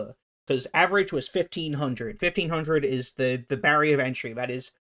your number because average was 1500. 1500 is the barrier of entry. That is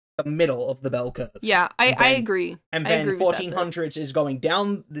the middle of the bell curve. Yeah, I agree. And then 1400s is going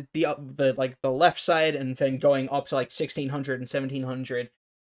down the like the left side and then going up to like 1600 and 1700.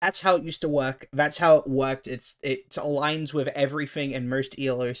 That's how it used to work. That's how it worked. It aligns with everything in most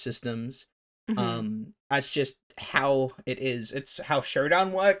ELO systems. That's just how it is. It's how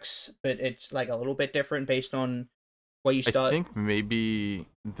Showdown works, but it's like a little bit different based on where you start. I think maybe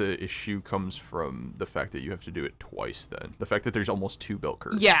the issue comes from the fact that you have to do it twice then. The fact that there's almost two bell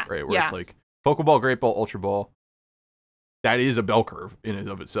curves, right? Where it's like Pokeball, Great Ball, Ultra Ball. That is a bell curve in and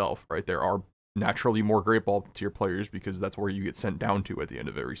of itself, right? There are naturally more Great Ball tier players because that's where you get sent down to at the end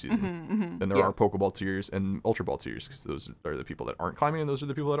of every season. Then there are Pokeball tiers and Ultra Ball tiers because those are the people that aren't climbing and those are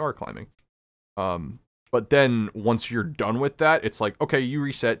the people that are climbing. But then once you're done with that, it's like, okay, you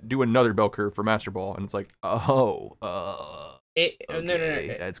reset, do another bell curve for Master Ball, and it's like, okay,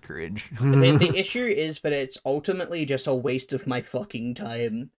 No. that's cringe. The issue is that it's ultimately just a waste of my fucking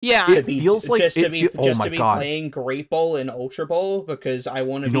time. Yeah. It feels like just to be oh my God. playing Great Ball and Ultra Ball because I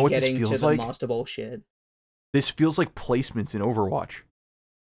want to You know be what this getting to feels the like? Master Ball shit. This feels like placements in Overwatch.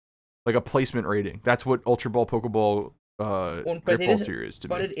 Like a placement rating. That's what Ultra Ball, Pokeball, Great Ball tier is to me.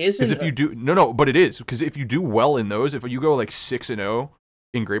 But it isn't. Because if you do but it is. Because if you do well in those, if you go like 6-0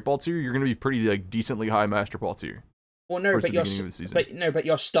 in Great Ball tier, you're gonna be pretty like decently high Master Ball tier. Well, no, but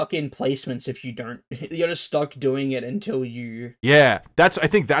you're stuck in placements if you don't. You're just stuck doing it until you. Yeah, I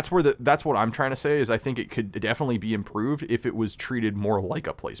think that's what I'm trying to say is I think it could definitely be improved if it was treated more like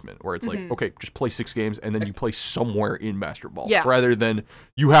a placement where it's like, okay, just play 6 games and then you play somewhere in Master Ball, rather than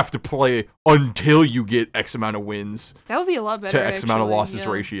you have to play until you get X amount of wins. That would be a lot better. To X amount of losses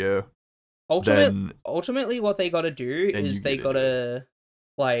ratio. Ultimately, what they gotta do is they gotta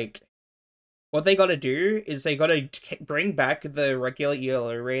like. What they gotta do is they gotta bring back the regular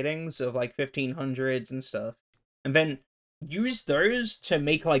ELO ratings of like 1500s and stuff, and then use those to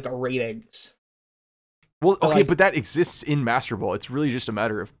make like ratings. Well, okay, but that exists in Master Ball. It's really just a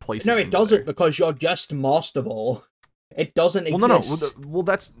matter of placing. No, it doesn't because you're just Master Ball. It doesn't exist.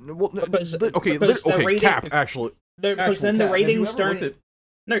 Okay, Cap actually. Because then the ratings don't.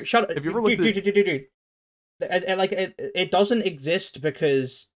 No, shut up. Have you ever looked at? Dude. It doesn't exist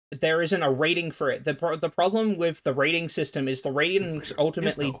because there isn't a rating for it. The problem with the rating system is the ratings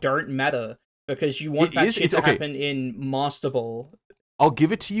ultimately don't matter because you want that shit to happen in Master Ball. I'll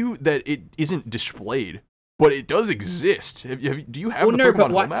give it to you that it isn't displayed, but it does exist. Do you have the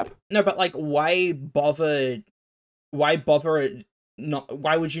Pokemon home map? No, but like, why bother? Why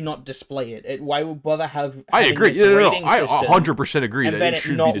would you not display it? Why would bother have? I agree. I 100% agree that it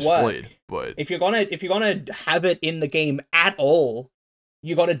should be displayed. But if you're gonna have it in the game at all,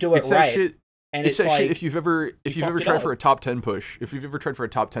 you got to do it right. Shit, and it's that like, shit if you've ever tried for a top 10 push, if you've ever tried for a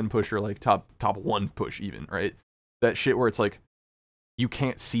top 10 push or like top 1 push even, right? That shit where it's like you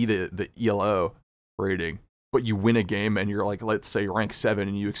can't see the ELO rating, but you win a game and you're like, let's say rank 7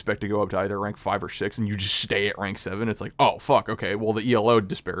 and you expect to go up to either rank 5 or 6 and you just stay at rank 7. It's like, oh fuck, okay, well the ELO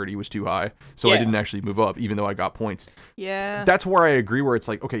disparity was too high, so I didn't actually move up even though I got points. Yeah. That's where I agree where it's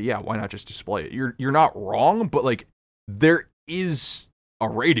like, okay, yeah, why not just display it? You're not wrong, but like there is a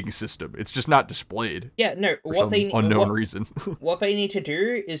rating system. It's just not displayed. Yeah, no. Reason. What they need to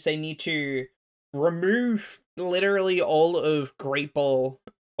do is they need to remove literally all of Great Ball,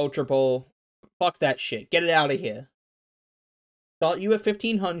 Ultra Ball. Fuck that shit. Get it out of here. Start you at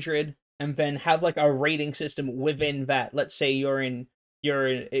 1500, and then have like a rating system within that. Let's say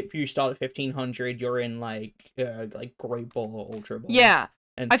if you start at 1500, you're in like Great Ball or Ultra Ball. Yeah.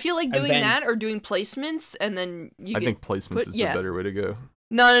 I feel like doing that or doing placements and then you think placements is the better way to go.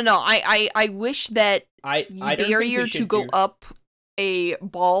 No. I wish that the barrier to go up a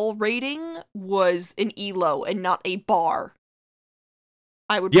ball rating was an ELO and not a bar.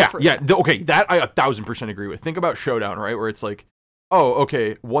 I would prefer that. Okay, that I 1000% agree with. Think about Showdown, right? Where it's like, oh,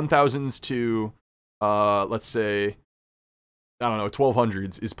 okay, 1000s to let's say I don't know,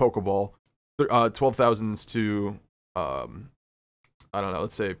 1200s is Pokeball. 12,000s to I don't know,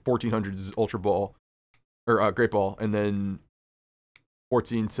 let's say 1400s is Ultra Ball or Great Ball, and then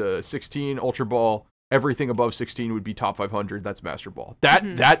 14 to 16 Ultra Ball. Everything above 16 would be top 500. That's Master Ball.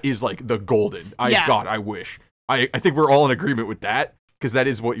 That is like the golden. God, I wish. I think we're all in agreement with that because that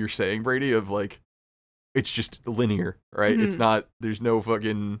is what you're saying, Brady. Of like, it's just linear, right? It's not. There's no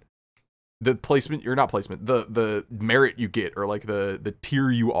fucking the placement. You're not placement. The merit you get or like the tier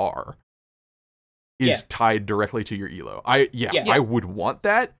you are is tied directly to your ELO. I would want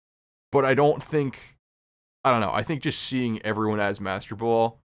that, but I don't know. I think just seeing everyone as Master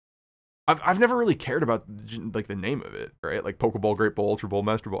Ball, I've never really cared about like the name of it, right? Like Pokeball, Great Ball, Ultra Ball,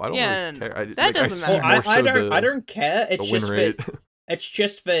 Master Ball. I don't really care. That doesn't matter. I don't care. It's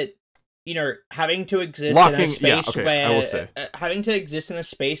just that having to exist having to exist in a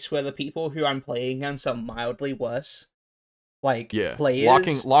space where the people who I'm playing against are mildly worse.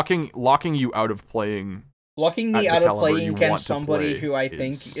 Players locking you out of playing. Locking me out of playing against somebody who I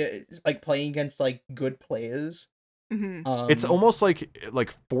think playing against like good players. Mm-hmm. It's almost like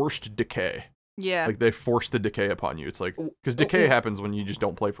forced decay. Yeah. Like they force the decay upon you. It's like because decay happens when you just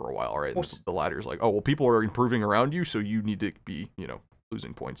don't play for a while, right? The ladder's like, oh well, people are improving around you, so you need to be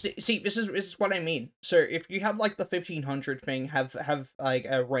losing points. See, this is what I mean. So if you have like the 1500 thing, have like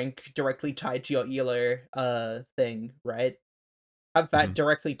a rank directly tied to your ELO thing, right? Have that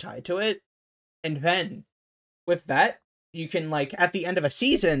directly tied to it, and then with that you can like at the end of a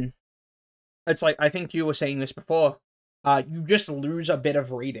season it's like, I think you were saying this before, you just lose a bit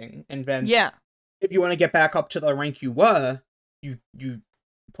of rating, and then Yeah. if you want to get back up to the rank you were, you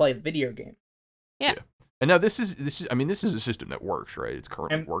play the video game. Yeah. And now this is a system that works, right? It's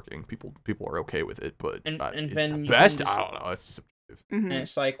currently working. People are okay with it, but And it's then the you best. can I just- don't know. It's subjective. And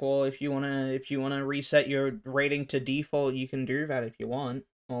it's like, well, if you wanna reset your rating to default, you can do that if you want.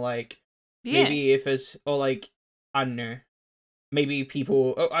 Or like, Yeah. maybe if it's, or like, I don't know. Maybe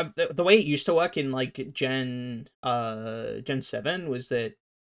people, the way it used to work in like Gen 7 was that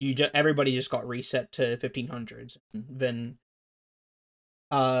everybody just got reset to 1500s. Then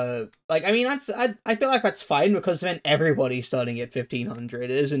like, I mean, I feel like that's fine, because then everybody's starting at 1500.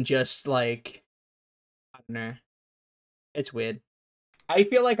 It isn't just like, I don't know. It's weird. I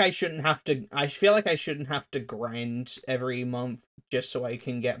feel like I shouldn't have to grind every month just so I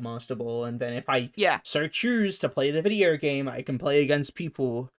can get Master Ball, and then if I so choose to play the video game, I can play against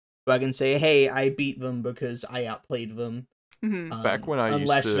people who I can say, hey, I beat them because I outplayed them. Back when I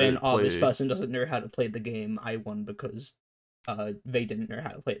unless used to then, play... this person doesn't know how to play the game, I won because they didn't know how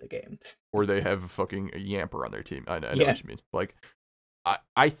to play the game. Or they have a fucking yamper on their team. I know what you mean. Like,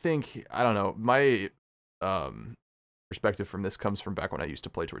 I think, I don't know, my perspective from this comes from back when I used to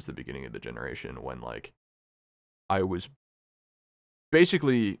play towards the beginning of the generation, when like I was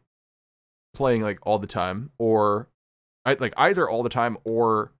basically playing like all the time, or either all the time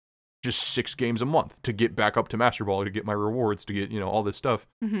or just 6 games a month to get back up to Master Ball, to get my rewards, to get, all this stuff.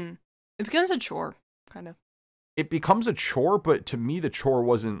 It becomes a chore, kind of. It becomes a chore, but to me the chore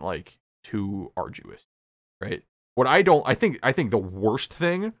wasn't like too arduous, right? I think the worst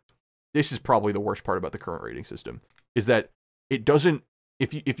thing, this is probably the worst part about the current rating system, is that it doesn't,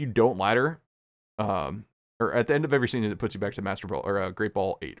 if you don't ladder, or at the end of every season, it puts you back to Master Ball or Great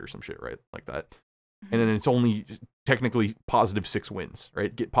Ball 8 or some shit, right? Like that. And then it's only technically positive 6 wins,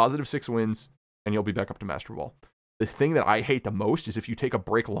 right? Get positive 6 wins, and you'll be back up to Master Ball. The thing that I hate the most is if you take a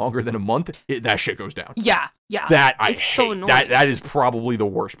break longer than a month, that shit goes down. Yeah. That I it's hate. So annoying. That is probably the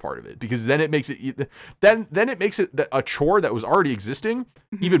worst part of it, because then it makes it a chore that was already existing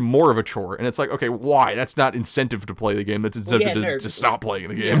even more of a chore. And it's like, okay, why? That's not incentive to play the game. That's incentive to stop playing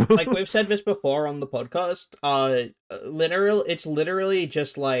the game. Like we've said this before on the podcast. It's literally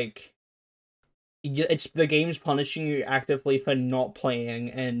just like, it's the game's punishing you actively for not playing,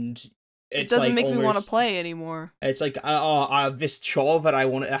 and it doesn't make me want to play anymore. It's like, this chore that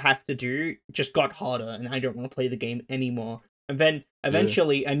I have to do just got harder, and I don't want to play the game anymore. And then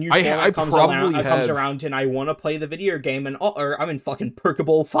eventually a new chore comes around, and I want to play the video game, and I'm in fucking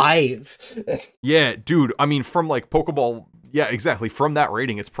Pokeball 5. Yeah, dude. I mean, from like Pokeball, yeah, exactly. From that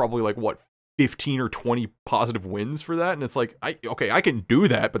rating, it's probably like what, 15 or 20 positive wins for that, and it's like, I can do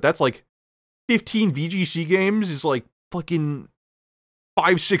that, but that's like 15 VGC games is like fucking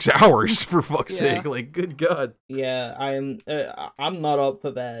 5-6 hours, for fuck's sake. Like, good god. Yeah, I'm not up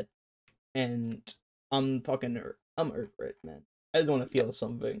for that, and I'm over it, man. I just want to feel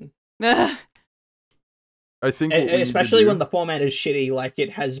something. I think, especially when the format is shitty, like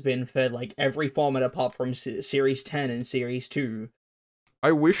it has been for like every format apart from Series 10 and Series 2.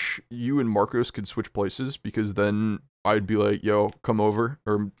 I wish you and Marcos could switch places, because then I'd be like, yo, come over.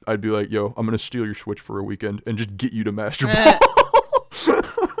 Or I'd be like, yo, I'm going to steal your Switch for a weekend and just get you to Master Ball.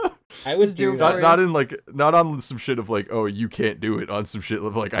 I was doing not on some shit of like, oh, you can't do it, on some shit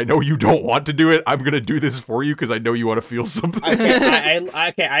of like, I know you don't want to do it, I'm gonna do this for you because I know you want to feel something.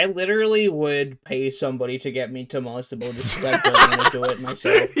 I literally would pay somebody to get me to Master Ball just because I don't want to do it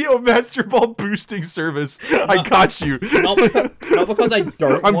myself. Yo, Master Ball boosting service. I got you. Not because I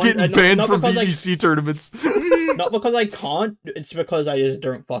don't. I'm getting banned from VGC tournaments. Not because I can't. It's because I just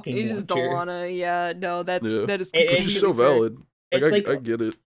don't fucking. You just don't wanna. Yeah, no, that is. It's just so valid. Like, I get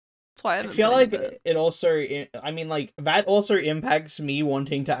it. That's why I feel like it also, I mean, like, that also impacts me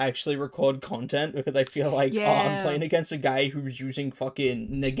wanting to actually record content, because I feel like, I'm playing against a guy who's using fucking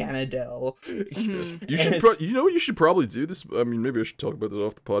Naganadel. You should, you should probably do this. I mean, maybe I should talk about this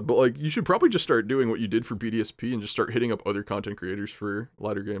off the pod, but like, you should probably just start doing what you did for BDSP and just start hitting up other content creators for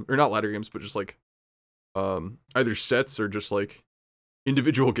ladder game, or not ladder games, but just like, either sets or just like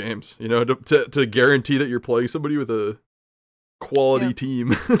individual games, to guarantee that you're playing somebody with a quality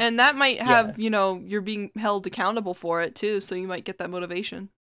team. And that might have, you're being held accountable for it too, so you might get that motivation.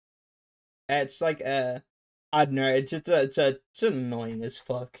 It's like, I don't know, it's annoying as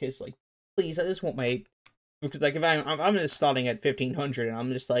fuck. It's like, please, I just want my, because like, if I'm just starting at 1500 and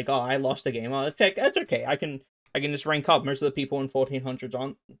I'm just like, oh, I lost a game, that's okay, I can just rank up. Most of the people in 1400s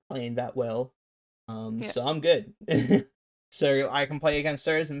aren't playing that well, so I'm good. So I can play against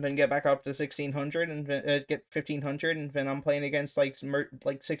those and then get back up to 1600 and then, get 1500 and then I'm playing against like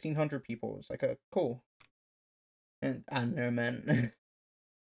 1600 people. It's like cool. And I don't know, man.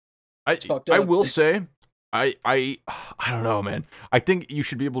 I will say, I don't know, man. I think you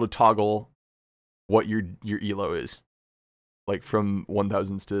should be able to toggle what your elo is, like from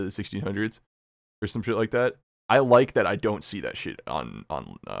 1000s to 1600s or some shit like that. I like that I don't see that shit on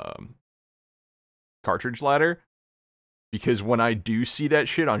cartridge ladder, because when I do see that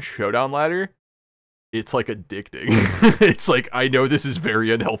shit on showdown ladder, it's like addicting. It's like, I know this is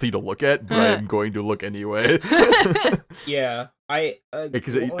very unhealthy to look at, but I'm going to look anyway. Yeah,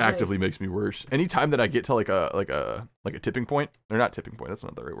 because it actively makes me worse. Anytime that I get to like a tipping point, or not tipping point, that's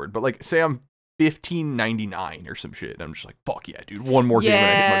not the right word, but like say I'm 1599 or some shit, and I'm just like, fuck yeah, dude, one more game and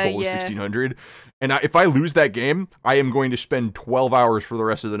I hit my goal of 1600. And if I lose that game, I am going to spend 12 hours for the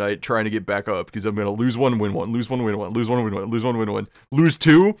rest of the night trying to get back up, because I'm going to lose one, win one, lose one, win one, lose one, win one, lose one, win one, lose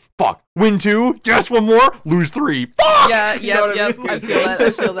two, fuck, win two, just one more, lose three, fuck! Yeah, I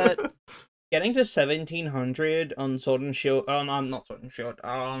feel that. Getting to 1700 on Sword and Shield, not Sword and Shield,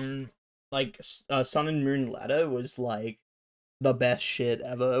 like, Sun and Moon ladder was, like, the best shit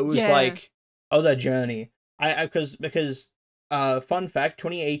ever. It was, like, it was a journey. Because fun fact,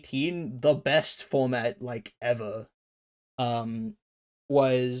 2018, the best format, like, ever,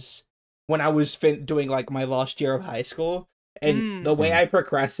 was when I was doing, like, my last year of high school, and the way I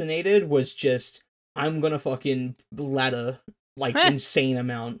procrastinated was just, I'm gonna fucking ladder, like, insane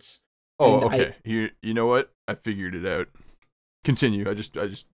amounts. Oh, okay. You know what? I figured it out. Continue. I just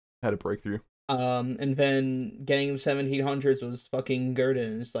had a breakthrough. And then getting 1700s was fucking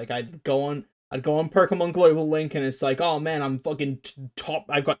Gurdon. It's like I'd go on Pokemon Global Link, and it's like, oh man, I'm fucking top.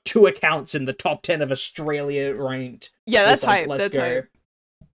 I've got 2 accounts in the top 10 of Australia ranked. Yeah, that's like, hype. Let's that's go.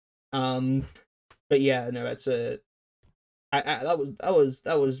 Hype. But yeah, no, that's a. That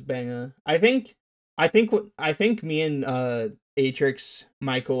was banger. I think me and Atrix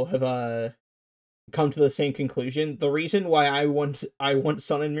Michael have come to the same conclusion. The reason why I want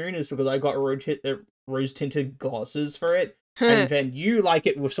Sun and Moon is because I got rose tinted glasses for it, and then you like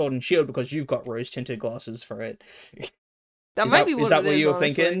it with Sword and Shield because you've got rose tinted glasses for it. That might be what is that it what is, you're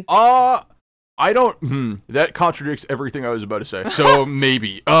honestly. thinking? I don't. That contradicts everything I was about to say. So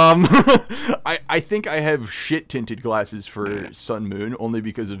maybe. I think I have shit tinted glasses for Sun Moon only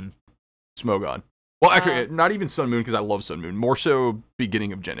because of Smogon. Well, actually, not even Sun Moon, because I love Sun Moon. More so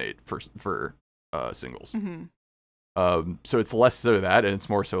beginning of Gen 8 for singles. Mm-hmm. So it's less so that, and it's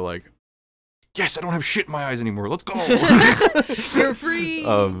more so like, yes, I don't have shit in my eyes anymore. Let's go. You're free.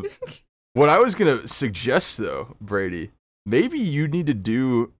 What I was gonna suggest though, Brady, maybe you need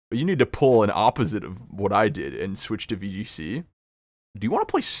to pull an opposite of what I did and switch to VGC. Do you want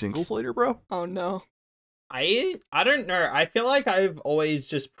to play singles later, bro? Oh no. I don't know. I feel like I've always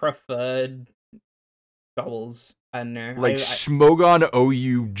just preferred doubles. I don't know. Like Smogon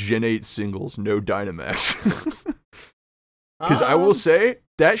OU Gen 8 singles, no Dynamax. Because I will say,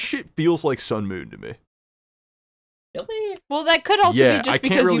 that shit feels like Sun Moon to me. Really? Well, that could also Yeah, be just I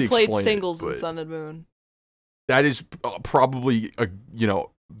can't because really you played explain it, singles in but- Sun and Moon. That is probably,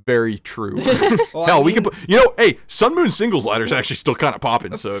 very true. Well, Hell, I we mean- could hey, Sun Moon singles ladder's actually still kind of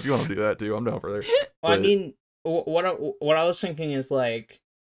popping, so if you want to do that too, I'm down for there. Well, I But- mean, what I was thinking is like,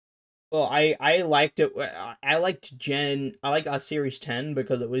 well, I liked it. I liked Series 10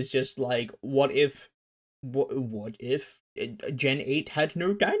 because it was just like, what if Gen 8 had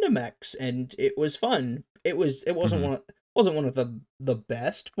no Dynamax, and it was fun. It wasn't one of the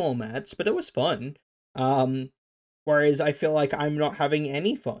best formats, but it was fun. Whereas I feel like I'm not having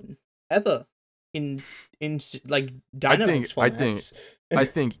any fun ever in like Dynamax formats. I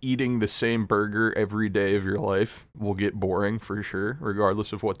think eating the same burger every day of your life will get boring for sure,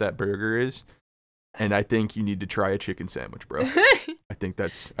 regardless of what that burger is. And I think you need to try a chicken sandwich, bro. I think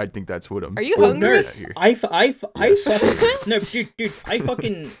that's what I'm. Are you getting hungry? at here. I Yes. fucking no, dude, I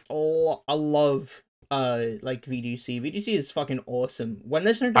fucking I love like VDC. VDC is fucking awesome. When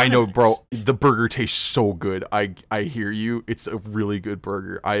there's no I know, Dynamax. bro. The burger tastes so good. I hear you. It's a really good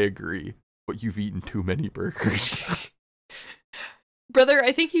burger. I agree. But you've eaten too many burgers. Brother,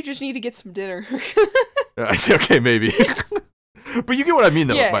 I think you just need to get some dinner. Okay, maybe. But you get what I mean,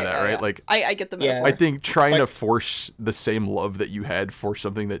 though, by that, right? yeah. Like, I get the Yeah. metaphor. I think trying Like- to force the same love that you had for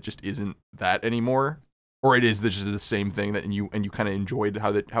something that just isn't that anymore, or it is just the same thing that and you kind of enjoyed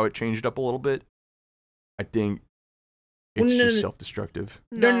how it changed up a little bit. I think it's Well, no, just no. self-destructive.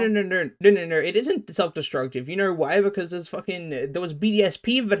 No. It isn't self-destructive. You know why? Because there was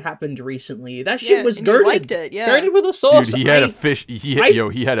BDSP that happened recently. That shit was and you girded. liked it, yeah. Girded with a sauce. Dude, he had a fish. He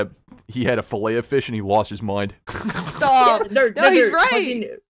had a he had a fillet of fish and he lost his mind. Stop. No, he's right.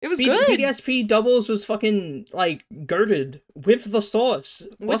 Fucking, It was good. BDSP doubles was fucking, like, girded with the sauce.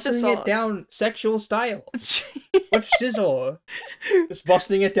 With the busting sauce. it down sexual style. With scissor. Just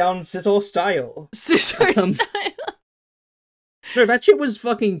busting it down scissor style. Scissor style. No, that shit was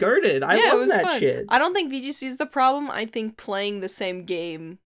fucking girded. I love that fun. shit. I don't think VGC is the problem. I think playing the same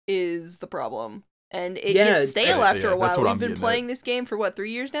game is the problem. And it gets stale after a while. We've been playing this game for,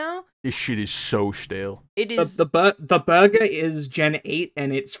 3 years now? This shit is so stale. It is. The burger is Gen 8,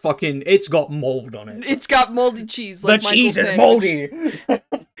 and it's got mold on it. It's got moldy cheese. Like the cheese is moldy.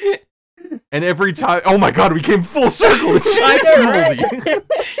 And every time, oh my god, we came full circle. The cheese is moldy.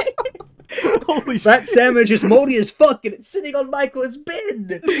 Holy shit. That sandwich is moldy as fuck, and it's sitting on Michael's bin.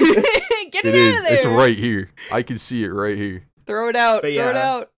 Get it out of there. It's right here. I can see it right here. Throw it out. But Throw it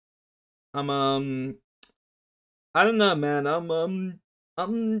yeah. out. I don't know, man.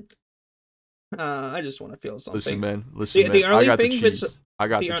 I just want to feel something. Listen, man. The I only got the thing cheese. I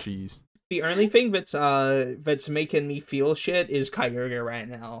got the cheese. The only thing that's making me feel shit is Kyogre right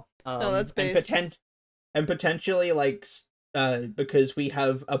now. That's based. And potentially, like, because we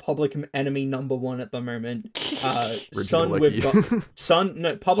have a public enemy number 1 at the moment.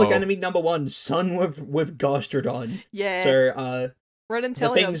 Enemy number 1, Sun with Gastrodon. Yeah. So, Red and the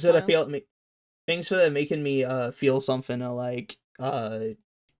Teleon things that are making me feel something are like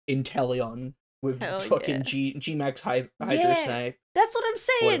Inteleon with fucking G-Max Hydro Snipe. That's what I'm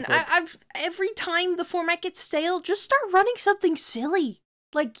saying. I've every time the format gets stale, just start running something silly.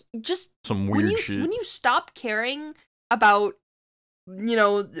 Like, just some weird shit. When you stop caring about,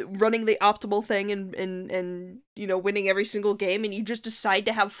 running the optimal thing and winning every single game, and you just decide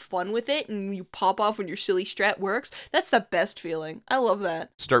to have fun with it, and you pop off when your silly strat works, that's the best feeling. I love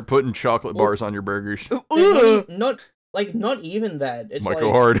that. Start putting chocolate bars on your burgers. Not even that. It's Might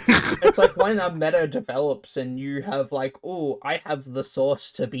go hard. It's like when a meta develops and you have like, oh, I have the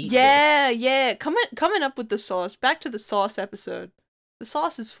sauce to beat. Yeah. Coming up with the sauce. Back to the sauce episode. The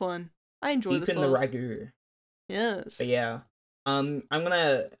sauce is fun. I enjoy the sauce. Deep in the ragu. Yes. But yeah. I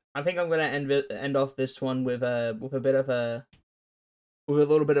think I'm gonna end off this one with a little bit of a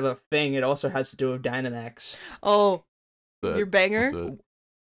thing. It also has to do with Dynamax. Oh, your banger?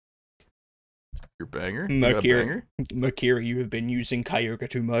 Your banger? Mercury, you have been using Kyogre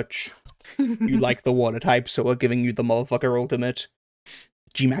too much. You like the water type, so we're giving you the motherfucker ultimate.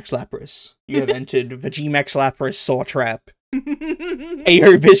 G-Max Lapras. You have entered the G-Max Lapras Saw Trap.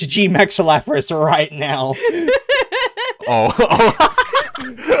 Aerbis G-Max Lapras right now.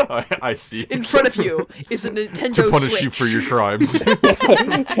 I see. In front of you is a Nintendo to punish Switch. you for your crimes. There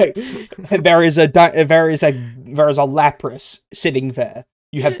is a Lapras sitting there.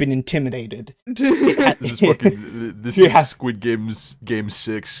 You have been intimidated. This is Squid Games Game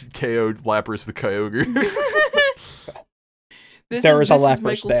 6 KO'd Lapras with Kyogre. There is a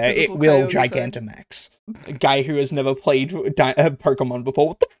Lapras there. It will Gigantamax. A guy who has never played Pokemon before.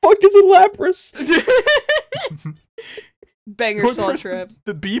 What the fuck is a Lapras? Banger Saw Trap.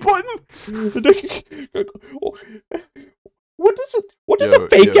 The B button? What does a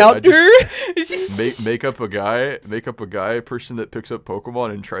fake out do? Make up a guy, person that picks up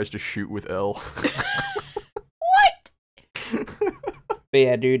Pokemon and tries to shoot with L. What? But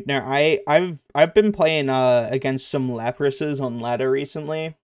yeah, dude, no, I've been playing against some Laprases on ladder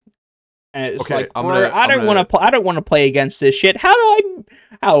recently. And it's like, bro, I don't want to play against this shit. How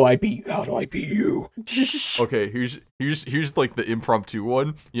do I beat you? Okay, here's like the impromptu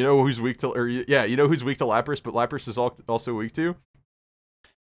one. You know who's weak to who's weak to Lapras, but Lapras is also weak to?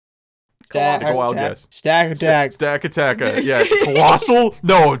 Stack Attack. Yeah, Colossal?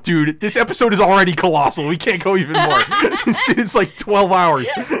 No, dude, this episode is already colossal. We can't go even more. This shit is like 12 hours.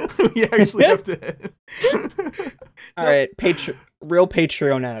 We actually have to. Alright, real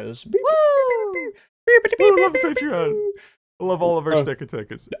Patreonanos. Woo! I love Patreon. I love all of our Stack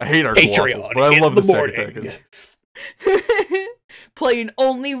Attackers. I hate our Colossals, but I love the Stack Attackers. Playing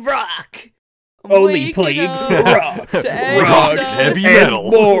only rock. Only playing rock. Rock, heavy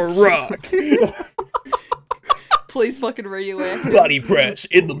metal. More rock. Plays fucking radioactive. Body press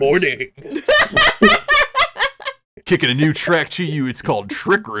in the morning. Kicking a new track to you, it's called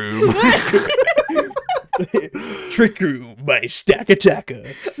Trick Room. Trick Room by Stack Attacker.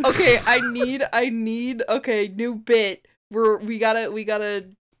 Okay, I need new bit. We gotta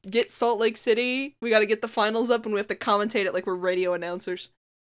get Salt Lake City. We gotta get the finals up and we have to commentate it like we're radio announcers.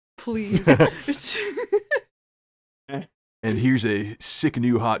 Please. And here's a sick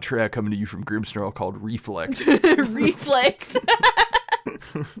new hot track coming to you from Grimmsnarl called Reflect. Reflect.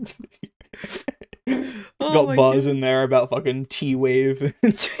 Got buzz in there about fucking T-Wave.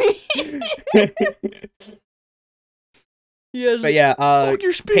 Yes. But yeah, Fuck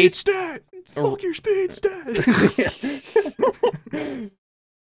your speed stat. Fuck your speed stat.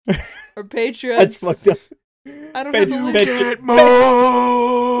 Our Patreons. that's fucked up. I don't have the You link. can't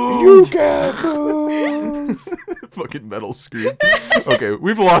move. You can't move. Fucking metal scream. Okay,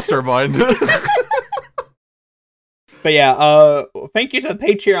 we've lost our mind. But yeah, thank you to the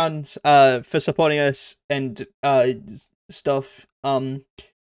Patreons for supporting us and stuff.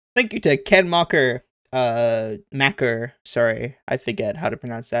 Thank you to Ken Macker, sorry, I forget how to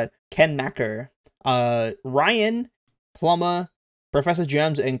pronounce that. Ken Macker, Ryan, Plumber, Professor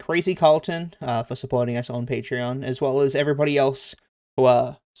Gems, and Crazy Carlton for supporting us on Patreon, as well as everybody else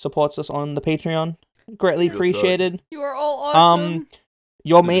who supports us on the Patreon. Greatly What's up? appreciated. You are all awesome.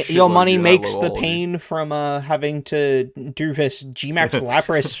 Your There's a your shitload money of you, and I makes love the all of you. pain from having to do this Gmax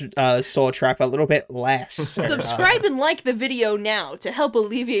Lapras sword trap a little bit less. Subscribe and like the video now to help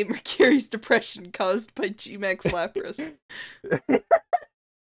alleviate Mercury's depression caused by Gmax Lapras.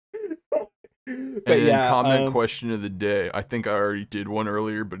 And But then yeah, comment question of the day. I think I already did one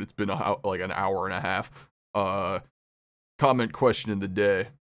earlier, but it's been like an hour and a half. Comment question of the day.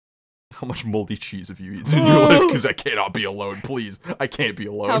 How much moldy cheese have you eaten in your life? Because I cannot be alone, please. I can't be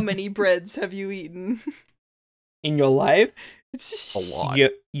alone. How many breads have you eaten? in your life, A lot. you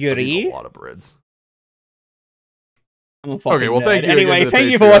I've eaten Yuri. a lot of breads. I'm a fucking Okay, well, thank nerd. you again Anyway, to the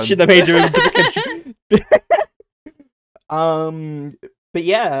thank you for watching the Patreon. But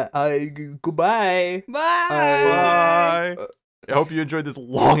yeah, goodbye. Bye. Bye. I hope you enjoyed this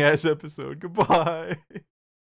long ass episode. Goodbye.